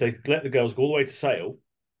because they let the girls go all the way to Sale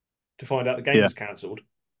to find out the game was cancelled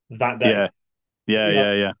that day.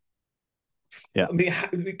 Yeah. I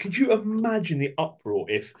mean, could you imagine the uproar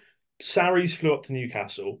if Sarries flew up to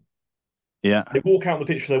Newcastle? Yeah. They walk out on the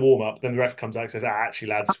pitch for their warm up, then the ref comes out and says, actually,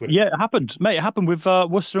 lads. It happened, mate. It happened with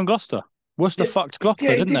Worcester and Gloucester. Worcester fucked Gloucester,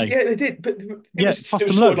 didn't they? Yeah, they did. But it was sort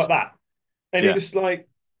of like that. And it was like,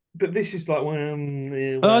 but this is like,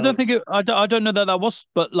 I don't think I don't know that was,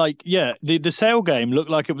 but the Sale game looked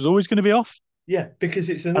like it was always going to be off. Yeah, because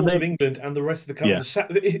it's the north of England and the rest of the country.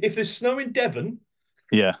 Yeah. If there's snow in Devon,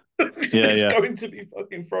 it's going to be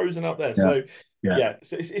fucking frozen up there. So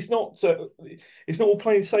so it's not all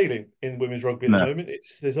plain sailing in women's rugby at the moment.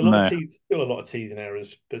 There's a lot of still a lot of teething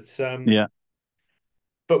errors, but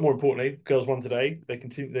But more importantly, girls won today. They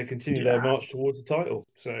continue their march towards the title.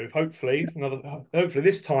 So hopefully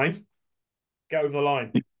this time, get over the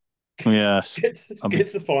line. Yes, get to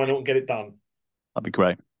the final and get it done. That'd be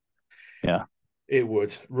great. Yeah, it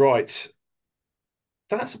would. Right.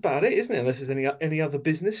 That's about it, isn't it? Unless there's any other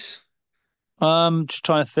business. Just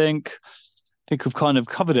trying to think. I think we've kind of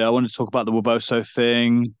covered it. I wanted to talk about the Waboso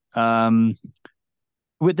thing.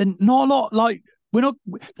 With not a lot,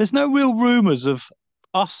 there's no real rumours of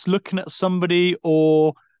us looking at somebody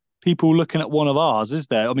or people looking at one of ours, is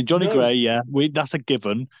there? I mean, Johnny Gray, that's a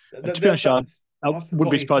given. To be honest, I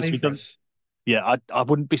wouldn't be surprised if he doesn't. Yeah, I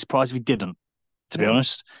wouldn't be surprised if he didn't. To be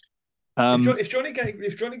honest, if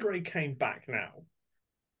Johnny Gray came back now,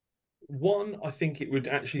 I think it would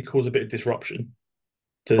actually cause a bit of disruption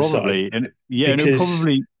to the side. And it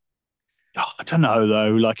probably. Oh, I don't know though.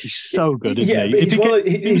 Like, he's so good, isn't he? But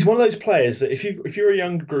he's one of those players that if you're a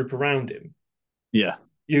younger group around him, you're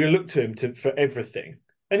gonna look to him for everything,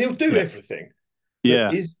 and he'll do everything.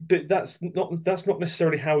 But that's not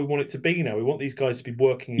necessarily how we want it to be now. We want these guys to be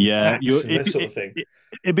working in packs and that sort of thing.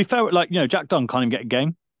 It'd be fair, Jack Dunn can't even get a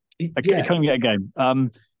game. He can't even get a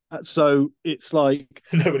game. So it's like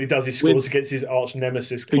when he does, he scores against his arch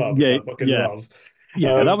nemesis club, which I fucking love.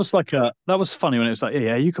 Yeah, that was funny when it was like,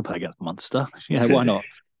 you could play against Munster. Yeah, why not?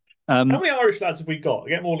 How many Irish lads have we got?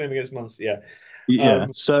 Get them all in against Munster.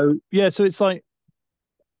 So it's like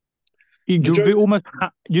you're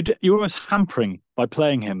almost hampering by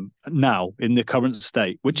playing him now in the current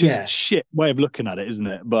state, which is a shit way of looking at it, isn't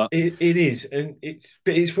it? But it is, and it's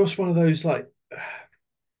just one of those like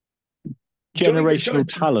generational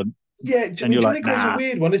talent. Yeah, Johnny Gray's a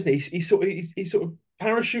weird one, isn't he? He's sort of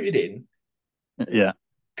parachuted in. Yeah,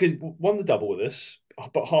 because won the double with us,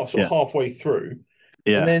 but halfway through,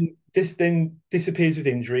 and then disappears with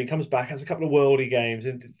injury, comes back, has a couple of worldie games,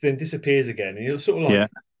 and then disappears again. And you're sort of like,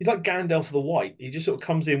 He's like Gandalf the White. He just sort of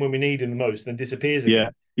comes in when we need him the most, and then disappears again.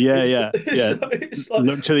 It's like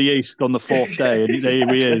Look to the east on the fourth day, and there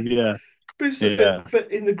he is. exactly. Yeah,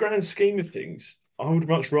 But in the grand scheme of things, I would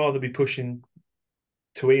much rather be pushing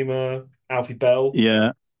Tuima, Alfie Bell,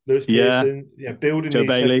 yeah, Lewis yeah. Pearson, building Joe these.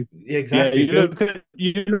 Bailey. Yeah, Yeah, exactly.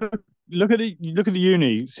 look at the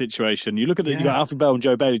uni situation. You got Alfie Bell and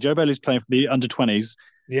Joe Bailey. Joe Bailey's playing for the under-20s.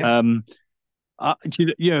 Yeah.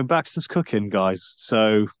 Baxter's cooking, guys.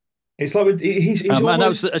 So It's like he's and that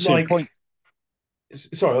almost was actually like. a point.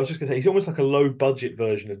 Sorry, I was just going to say he's almost like a low budget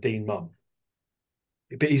version of Dean Munn,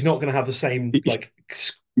 but he's not going to have the same like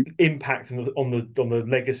impact on the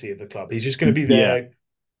legacy of the club. He's just going to be there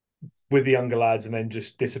with the younger lads and then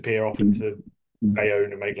just disappear off into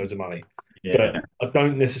Bayonne and make loads of money. Yeah. But I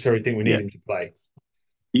don't necessarily think we need him to play,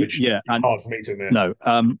 which is hard for me to admit. No,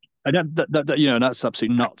 I don't. That's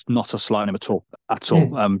absolutely not a slight at all.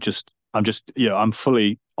 I'm just, I'm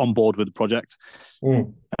fully on board with the project. But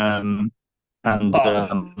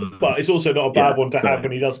it's also not a bad one to have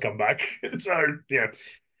when he does come back. So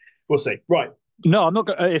we'll see. Right. No, I'm not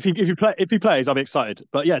going. If he plays, I'll be excited.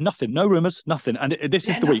 But yeah, nothing, no rumors, nothing. And this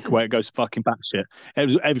is the week where it goes fucking batshit. It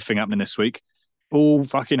was everything happening this week. All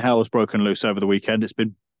fucking hell has broken loose over the weekend. It's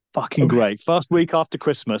been fucking great. First week after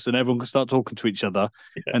Christmas, and everyone can start talking to each other,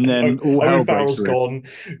 and then all hell breaks loose. Gone.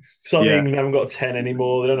 Suddenly England haven't got a 10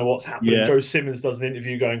 anymore. They don't know what's happening. Yeah. Joe Simmons does an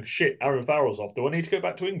interview going, "Shit, Aaron Farrell's off. Do I need to go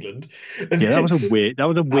back to England?" And that was a weird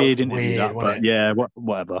interview. But yeah,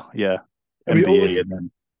 whatever. Yeah, I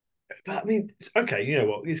mean, okay. You know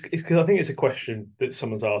what? It's because I think it's a question that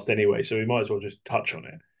someone's asked anyway, so we might as well just touch on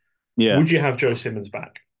it. Yeah. Would you have Joe Simmons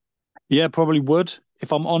back? Yeah, probably would,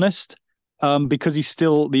 if I'm honest. Because he's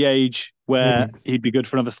still the age where he'd be good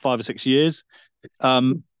for another 5 or 6 years.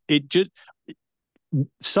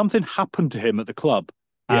 Something happened to him at the club,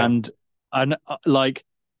 and like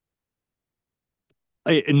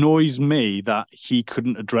it annoys me that he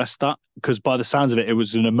couldn't address that, because by the sounds of it, it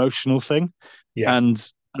was an emotional thing. Yeah, and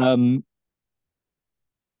to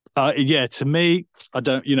me, I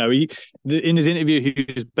don't. In his interview,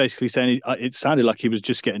 he was basically saying it sounded like he was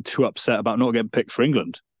just getting too upset about not getting picked for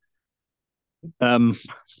England. But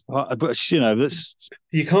that's you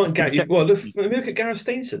can't get. Well, look at Gareth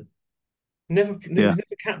Steenson. He was never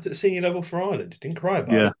capped at senior level for Ireland. Didn't cry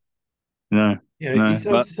about it.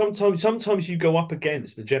 Sometimes you go up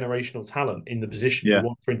against the generational talent in the position you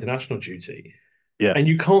want for international duty, and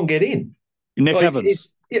you can't get in. Nick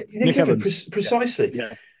Evans. Nick Evans, precisely.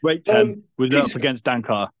 Yeah, great 10 was up against Dan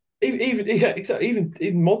Carr. Exactly.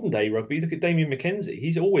 Even modern day rugby, look at Damien McKenzie.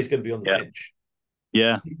 He's always going to be on the bench.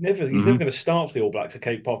 Yeah, he's never going to start for the All Blacks,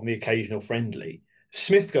 apart from the occasional friendly.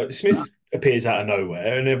 Smith appears out of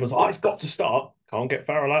nowhere, and everyone's like, "Oh, he's got to start." Can't get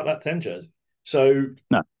Farrell out that 10 jersey. So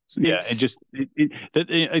no, the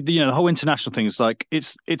whole international thing is like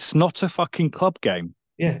it's not a fucking club game.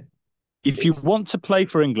 Yeah. If you want to play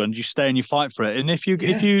for England, you stay and you fight for it. And if you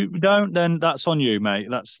don't, then that's on you,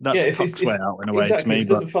 mate. That's Puck's way out in a way to me. If it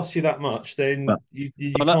doesn't fuss you that much, then you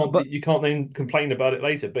can't then complain about it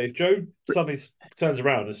later. But if Joe suddenly turns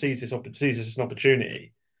around and sees this as an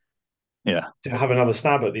opportunity, to have another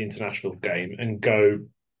stab at the international game and go,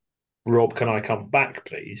 "Rob, can I come back,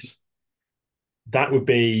 please?" That would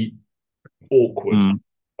be awkward,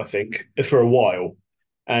 I think, for a while.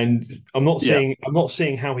 And I'm not seeing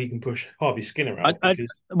how he can push Harvey Skinner out. I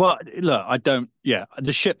don't. Yeah,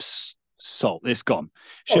 the ship's salt. It's gone.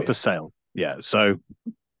 Ship has sailed. Yeah, so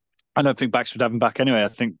I don't think Baxter would have him back anyway. I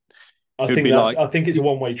think it's a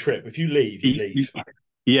one-way trip. If you leave, you leave.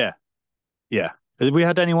 Yeah. Have we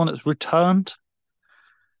had anyone that's returned?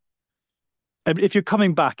 If you're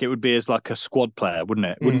coming back, it would be as like a squad player, wouldn't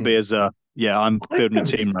it? Wouldn't be as I'm building a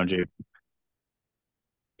team around you.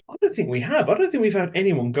 I don't think we have. I don't think we've had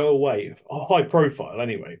anyone go away, high profile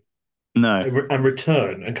anyway. No. And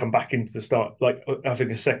return and come back into the start, like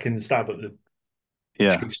having a second stab at the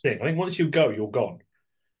Chiefs thing. I think once you go, you're gone.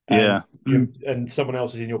 And someone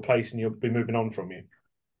else is in your place and you'll be moving on from you.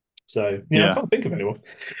 So, I can't think of anyone.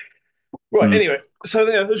 Right, anyway. So,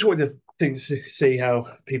 I just wanted to see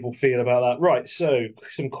how people feel about that. Right, so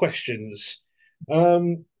some questions.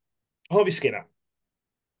 Harvey Skinner.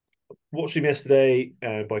 Watched him yesterday,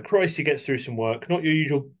 and by Christ, he gets through some work. Not your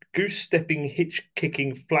usual goose-stepping,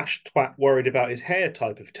 hitch-kicking, flash twat worried about his hair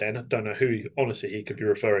type of 10. I don't know who, honestly, he could be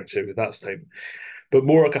referring to with that statement. But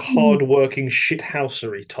more like a hard-working,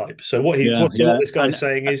 shithousery type. So what this guy is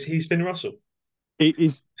saying is he's Finn Russell.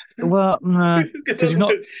 He's well, no, because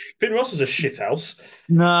Finn Russell's a shithouse.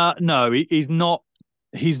 No, he's not.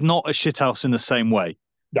 He's not a shithouse in the same way.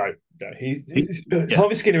 No.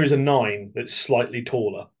 Harvey Skinner is a 9 that's slightly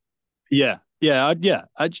taller. Yeah,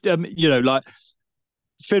 Like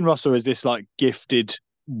Finn Russell is this like gifted,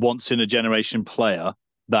 once in a generation player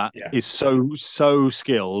that is so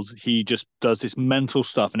skilled. He just does this mental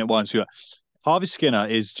stuff, and it winds you up. Harvey Skinner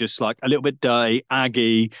is just like a little bit dirty,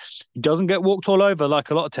 aggy. He doesn't get walked all over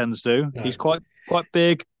like a lot of tens do. No. He's quite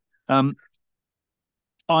big.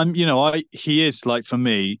 He is like, for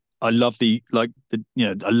me, I love I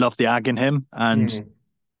love the ag in him, and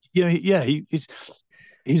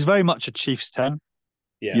he's very much a Chiefs 10.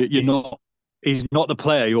 Yeah, he's not the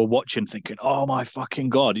player you're watching thinking, oh my fucking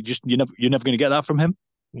god, you're never going to get that from him.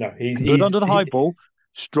 No, he's good under the high ball,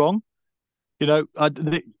 strong.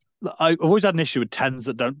 I've always had an issue with tens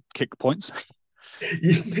that don't kick points.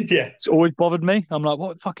 Yeah, it's always bothered me. I'm like,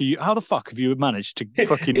 what the fuck are you? How the fuck have you managed to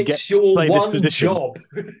fucking play this position? Job.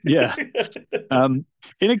 Yeah.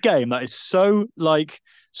 In a game that is so like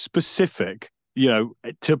specific, to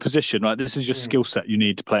a position, right? This is your skill set you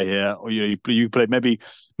need to play here, or you play, maybe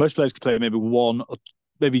most players can play maybe one or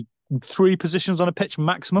maybe three positions on a pitch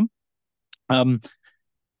maximum.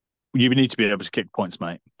 You need to be able to kick points,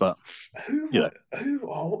 mate. But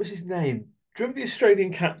what was his name? Do you remember the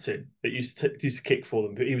Australian captain that used to kick for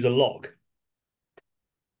them, but he was a lock?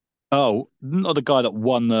 Oh, not the guy that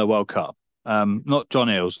won the World Cup. Not John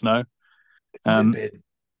Eales, no. It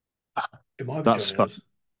might have been John Eales.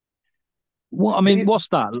 What I mean, what's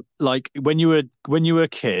that like? When you were a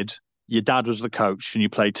kid, your dad was the coach, and you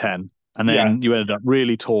played 10, and then you ended up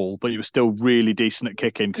really tall, but you were still really decent at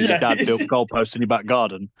kicking because your dad built goalposts in your back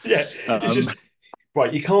garden. Yeah, it's just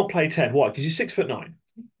right. You can't play 10. Why? Because you're 6'9".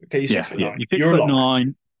 Okay, you're 6'9". You're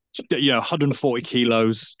 6'9". 140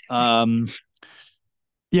 kilos. Yeah,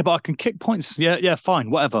 but I can kick points. Yeah,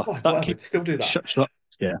 fine, whatever. Still do that. Shut.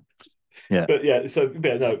 Yeah. But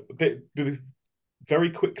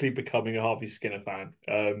very quickly becoming a Harvey Skinner fan.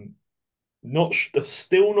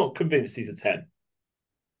 Still not convinced he's a 10.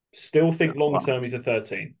 Still think long term he's a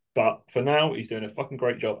 13. But for now, he's doing a fucking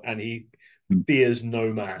great job, and he fears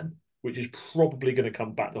no man, which is probably going to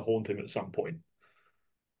come back to haunt him at some point.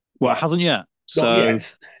 Well, it hasn't yet. Not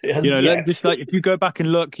yet. It hasn't yet. If you go back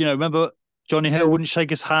and look, remember Johnny Hill wouldn't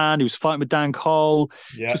shake his hand. He was fighting with Dan Cole.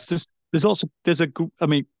 Yeah.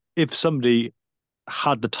 If somebody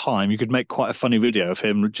had the time, you could make quite a funny video of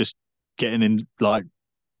him just getting in like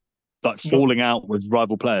falling out with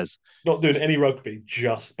rival players. Not doing any rugby,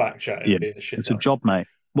 just back chatting. Being a shit it's a job, mate.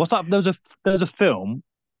 What's that? There's a film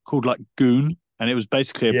called like Goon, and it was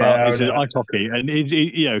basically about ice hockey, and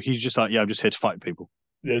he's just like, I'm just here to fight people.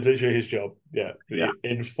 Yeah, it's literally his job. Yeah, the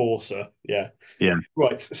enforcer. Yeah. Yeah.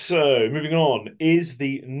 Right. So moving on, is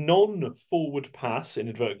the non-forward pass in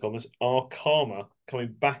inverted commas our karma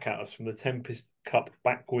coming back at us from the Tempest Cup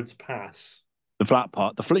backwards pass? The flat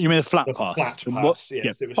part. You mean the flat pass? Flat pass.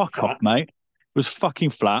 Yes. Yeah, fuck off, mate. It was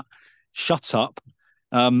fucking flat. Shut up.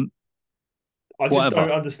 I just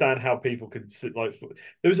don't understand how people could sit like.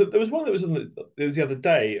 There was one that was the other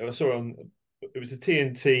day. I saw it was a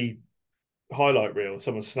TNT highlight reel.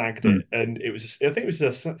 Someone snagged it, and it was. I think it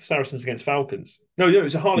was Saracens against Falcons. No, it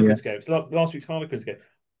was a Harlequins game. It was last week's Harlequins game.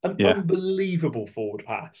 An unbelievable forward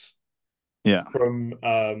pass. Yeah. From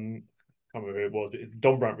I can't remember who it was.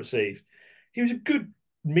 Don Brandt received. He was a good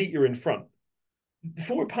meter in front. The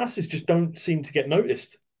forward passes just don't seem to get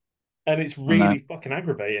noticed, and it's really fucking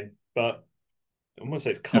aggravating. But I'm going to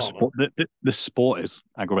say it's karma. The sport is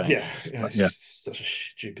aggravating. Yeah, it's just such a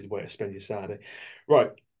stupid way to spend your Saturday. Right.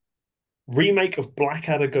 Remake of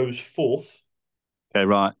Blackadder goes fourth. Okay,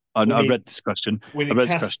 right. I read this question.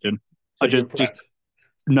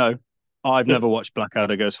 No, I've never watched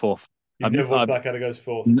Blackadder Goes Forth. I've never watched Blackadder Goes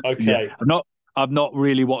Forth. Okay. Yeah. I've not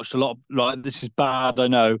really watched a lot of, like, this is bad, I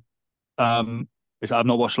know. I've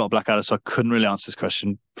not watched a lot of Blackadder, so I couldn't really answer this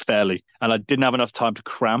question fairly. And I didn't have enough time to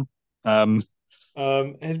cram. Edmund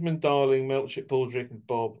Darling, Melchett, Baldrick, and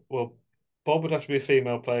Bob. Well, Bob would have to be a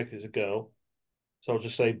female player because he's a girl. So I'll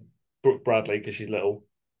just say Brooke Bradley because she's little.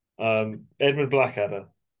 Edmund Blackadder.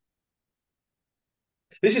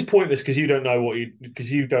 This is pointless because you don't know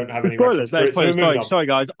because you don't have any reference for it. Sorry,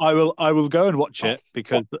 guys. I will go and watch it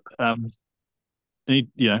because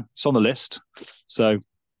it's on the list. So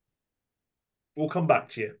we'll come back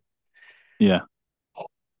to you. Yeah.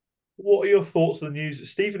 What are your thoughts on the news that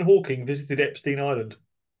Stephen Hawking visited Epstein Island?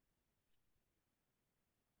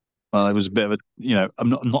 Well, it was a bit of a, I'm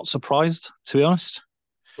not surprised, to be honest.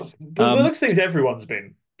 But the next thing's everyone's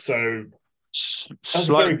been. So that's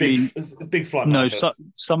a very big flight. No,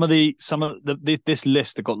 some of this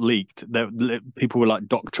list that got leaked, people were like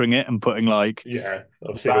doctoring it and putting like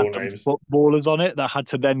I've seen all names footballers on it that had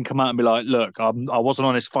to then come out and be like, look, I wasn't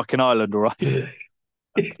on this fucking island, all right.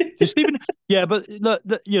 Just even, but look,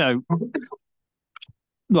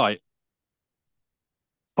 right.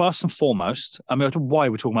 First and foremost, I mean, I don't know why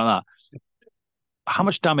we're talking about that. How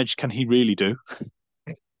much damage can he really do?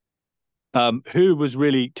 Who was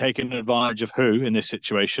really taking advantage of who in this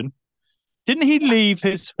situation? Didn't he leave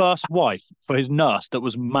his first wife for his nurse that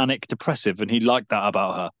was manic depressive, and he liked that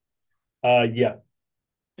about her? Yeah,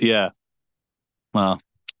 Yeah. Well,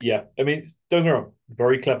 yeah. I mean, don't get me wrong,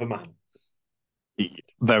 very clever man.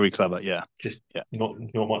 very clever. Yeah. Just Yeah. not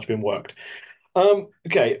much been worked.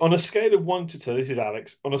 Okay, on a scale of 1 to 10, this is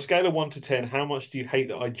Alex. On a scale of 1 to 10, how much do you hate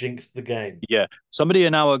that I jinxed the game? Yeah. Somebody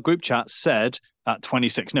in our group chat said at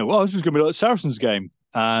 26-0, well, this is going to be like Saracen's game.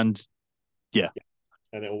 And yeah.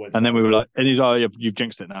 And it all went And then we south. were like, and he's like, oh, you've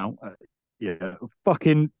jinxed it now. Yeah.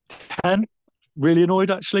 Fucking 10. Really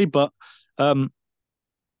annoyed, actually. But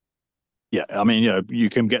yeah, I mean, you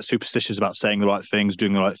can get superstitious about saying the right things,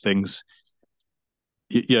 doing the right things.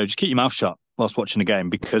 Just keep your mouth shut whilst watching a game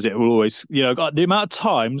because it will always, the amount of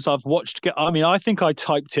times I've watched. I mean, I think I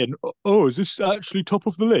typed in, "Oh, is this actually top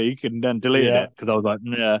of the league?" and then deleted Yeah, it because I was like,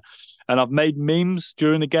 "Yeah." And I've made memes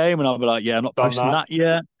during the game, and I'll be like, "Yeah, I'm not done posting that. that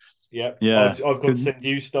yet." Yeah, Yeah, I've gone to because send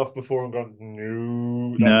you stuff before and gone,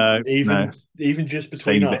 no, that's no, no, even just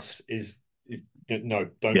between save it. us is no,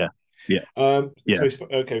 don't. Yeah, yeah, So yeah,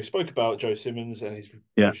 we spoke about Joe Simmons and his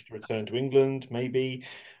yeah. wish to return to England, maybe.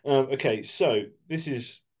 Okay, so this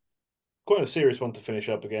is quite a serious one to finish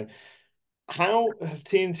up again. How have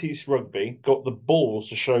TNT's Rugby got the balls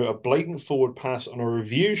to show a blatant forward pass on a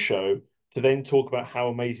review show to then talk about how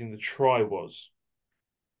amazing the try was?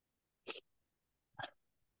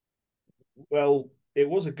 Well, it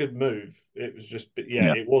was a good move. It was just, but yeah,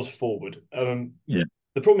 Yeah, it was forward. yeah,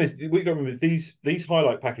 The problem is we got to remember these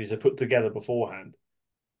highlight packages are put together beforehand,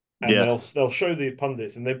 and yeah, they'll show the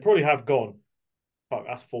pundits, and they probably have gone, "Fuck,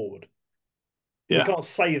 that's forward." We yeah. can't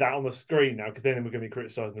say that on the screen now because then we're going to be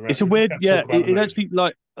criticising the It's refs. a We're just weird, going to yeah. talk about It, the it move. actually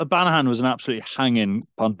like Banahan was an absolutely hanging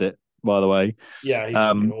pundit, by the way. Yeah, he's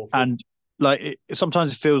fucking awful. And like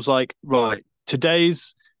sometimes it feels like right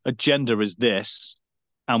today's agenda is this,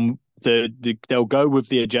 and they'll go with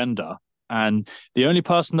the agenda. And the only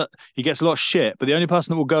person that he gets a lot of shit, but the only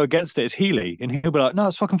person that will go against it is Healy, and he'll be like, "No,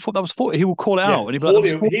 it's fucking that was 40." He will call it Yeah, out, and he'll be like, "That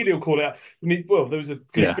was 40." Healy will call it out. I mean, well, there was a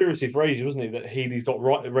Yeah, conspiracy for ages, wasn't he, that Healy's got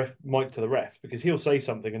right the ref mic to the ref because he'll say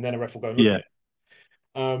something and then a ref will go and look yeah,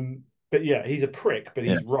 at it. But yeah, he's a prick, but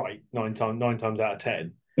yeah. he's right nine times out of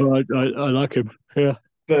 10. Well, I like him. Yeah,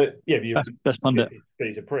 But yeah, best pundit. but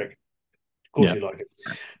he's a prick. Of course, Yeah, you like it.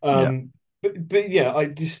 yeah, But yeah,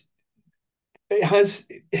 it has.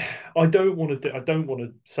 I don't want to. I don't want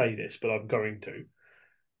to say this, but I'm going to.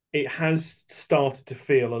 It has started to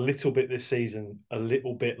feel a little bit this season, a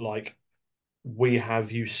little bit like we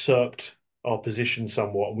have usurped our position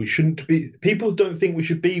somewhat, and we shouldn't be. People don't think we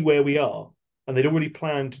should be where we are, and they'd already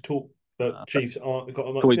planned to talk that but Chiefs aren't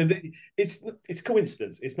got much. we- It's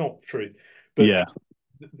coincidence. It's not true, but yeah,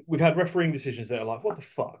 we've had refereeing decisions that are like, what the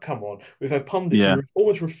fuck? Come on. We've had pundits yeah, who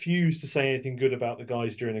almost refuse to say anything good about the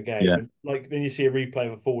guys during a game, yeah, and like then you see a replay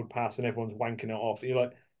of a forward pass and everyone's wanking it off. And you're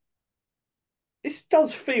like, this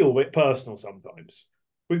does feel a bit personal sometimes.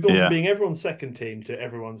 We've gone from yeah. being everyone's second team to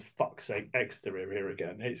everyone's fuck's sake Exeter here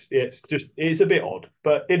again. It's a bit odd,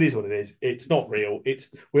 but it is what it is. It's not real.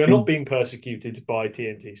 We are not being persecuted by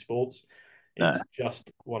TNT Sports. No. It's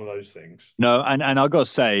just one of those things. No, and I gotta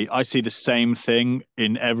say, I see the same thing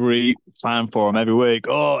in every fan forum every week.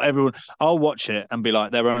 Oh, everyone, I'll watch it and be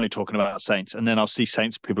like, they're only talking about Saints, and then I'll see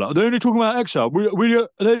Saints people like, they're only talking about Exeter. Are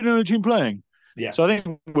they the only team playing? Yeah. So I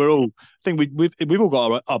think we've all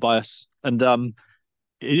got our bias, and I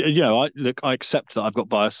accept that I've got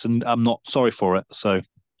bias, and I'm not sorry for it. So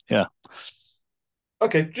yeah,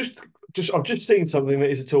 Okay, I've just seen something that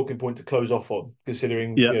is a talking point to close off on,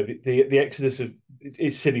 considering yeah, the exodus of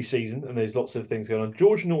it's silly season and there's lots of things going on.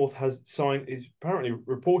 George North is apparently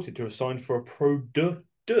reported to have signed for a Pro D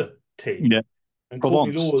team, yeah. and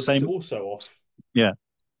Courtney Provence, Laws is same, also off. yeah.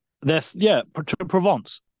 Provence,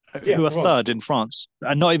 Yeah, who are Provence. third in France,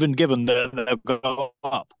 and not even given that they'll go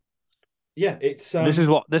up. Yeah, it's This is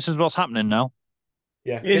what's happening now.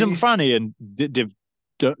 yeah. Isn't Franny in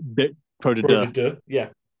Pro de Pro Deux? D? Yeah,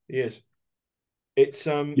 he is. Yeah,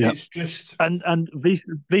 It's just and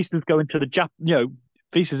Visa's going to the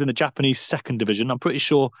Visa's in the Japanese second division. I'm pretty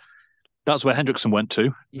sure that's where Hendrickson went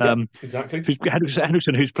to. yeah, exactly. Who's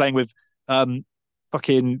Hendrickson, who's playing with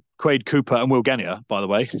fucking Quade Cooper and Will Genia, by the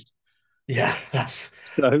way. Yeah, that's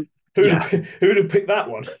So who'd yeah, have, who'd have picked that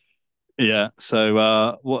one? yeah.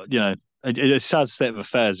 So it's a sad state of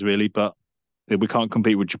affairs, really. But we can't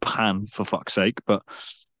compete with Japan for fuck's sake. But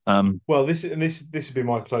Well, this would be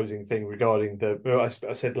my closing thing regarding I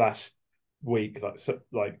said last week,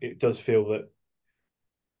 like it does feel that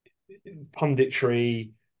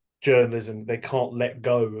punditry, journalism, they can't let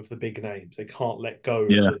go of the big names. They can't let go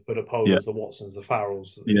of Yeah. the Budapolas, the Watsons, the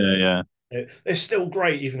Farrells. Yeah. They're still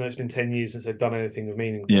great, even though it's been 10 years since they've done anything of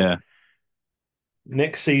meaning. Yeah.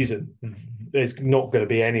 Next season, there's not going to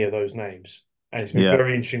be any of those names. And it's been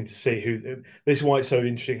very interesting to see who. This is why it's so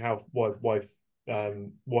interesting why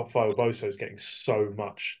Waboso is getting so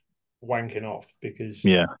much wanking off, because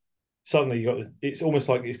suddenly you got. It's almost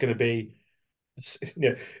like it's going to be,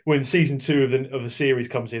 when season 2 of the series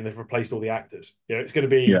comes in, they've replaced all the actors. It's going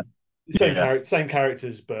to be same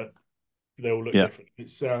characters, but they all look different.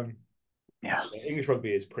 It's English rugby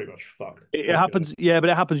is pretty much fucked. It happens, but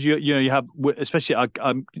it happens. You have, especially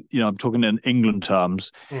I'm talking in England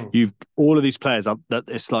terms. You've all of these players that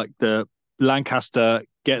it's like the Lancaster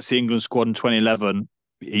gets the England squad in 2011.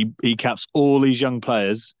 He caps all these young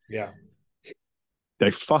players. Yeah, they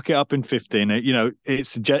fuck it up in 15.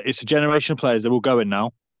 It's a generation of players. They're all going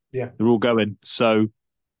now. Yeah, they're all going. So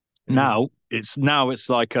now it's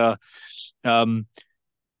like a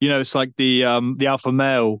it's like the alpha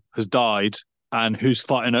male has died, and who's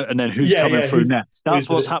fighting it, and then who's coming through next. That's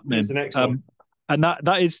what's happening. Who's the next one? And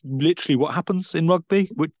that is literally what happens in rugby.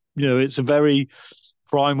 Which, it's a very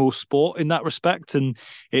primal sport in that respect, and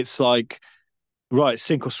it's like, right,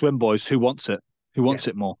 sink or swim, boys. Who wants it? Who wants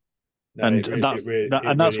it more? No, and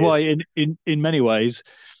that's why in many ways,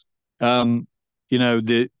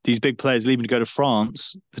 these big players leaving to go to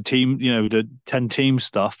France, the team, the 10 team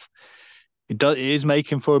stuff. It is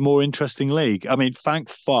making for a more interesting league. I mean, thank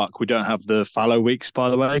fuck we don't have the fallow weeks, by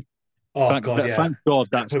the way. Oh thank God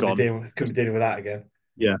that's gone. Couldn't be dealing with that again.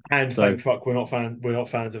 Yeah, and thank fuck we're not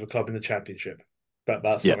fans of a club in the Championship. But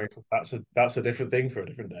that's something. That's a different thing for a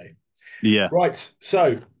different day. Yeah. Right.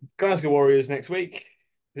 So Glasgow Warriors next week.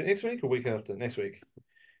 Is it next week or week after? Next week.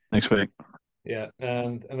 Next week. Yeah,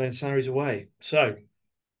 and then Sarri's away. So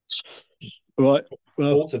right.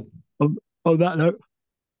 Well, autumn. On that note.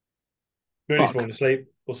 Mooney's falling asleep.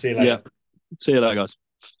 We'll see you later. Yeah. See you later, guys.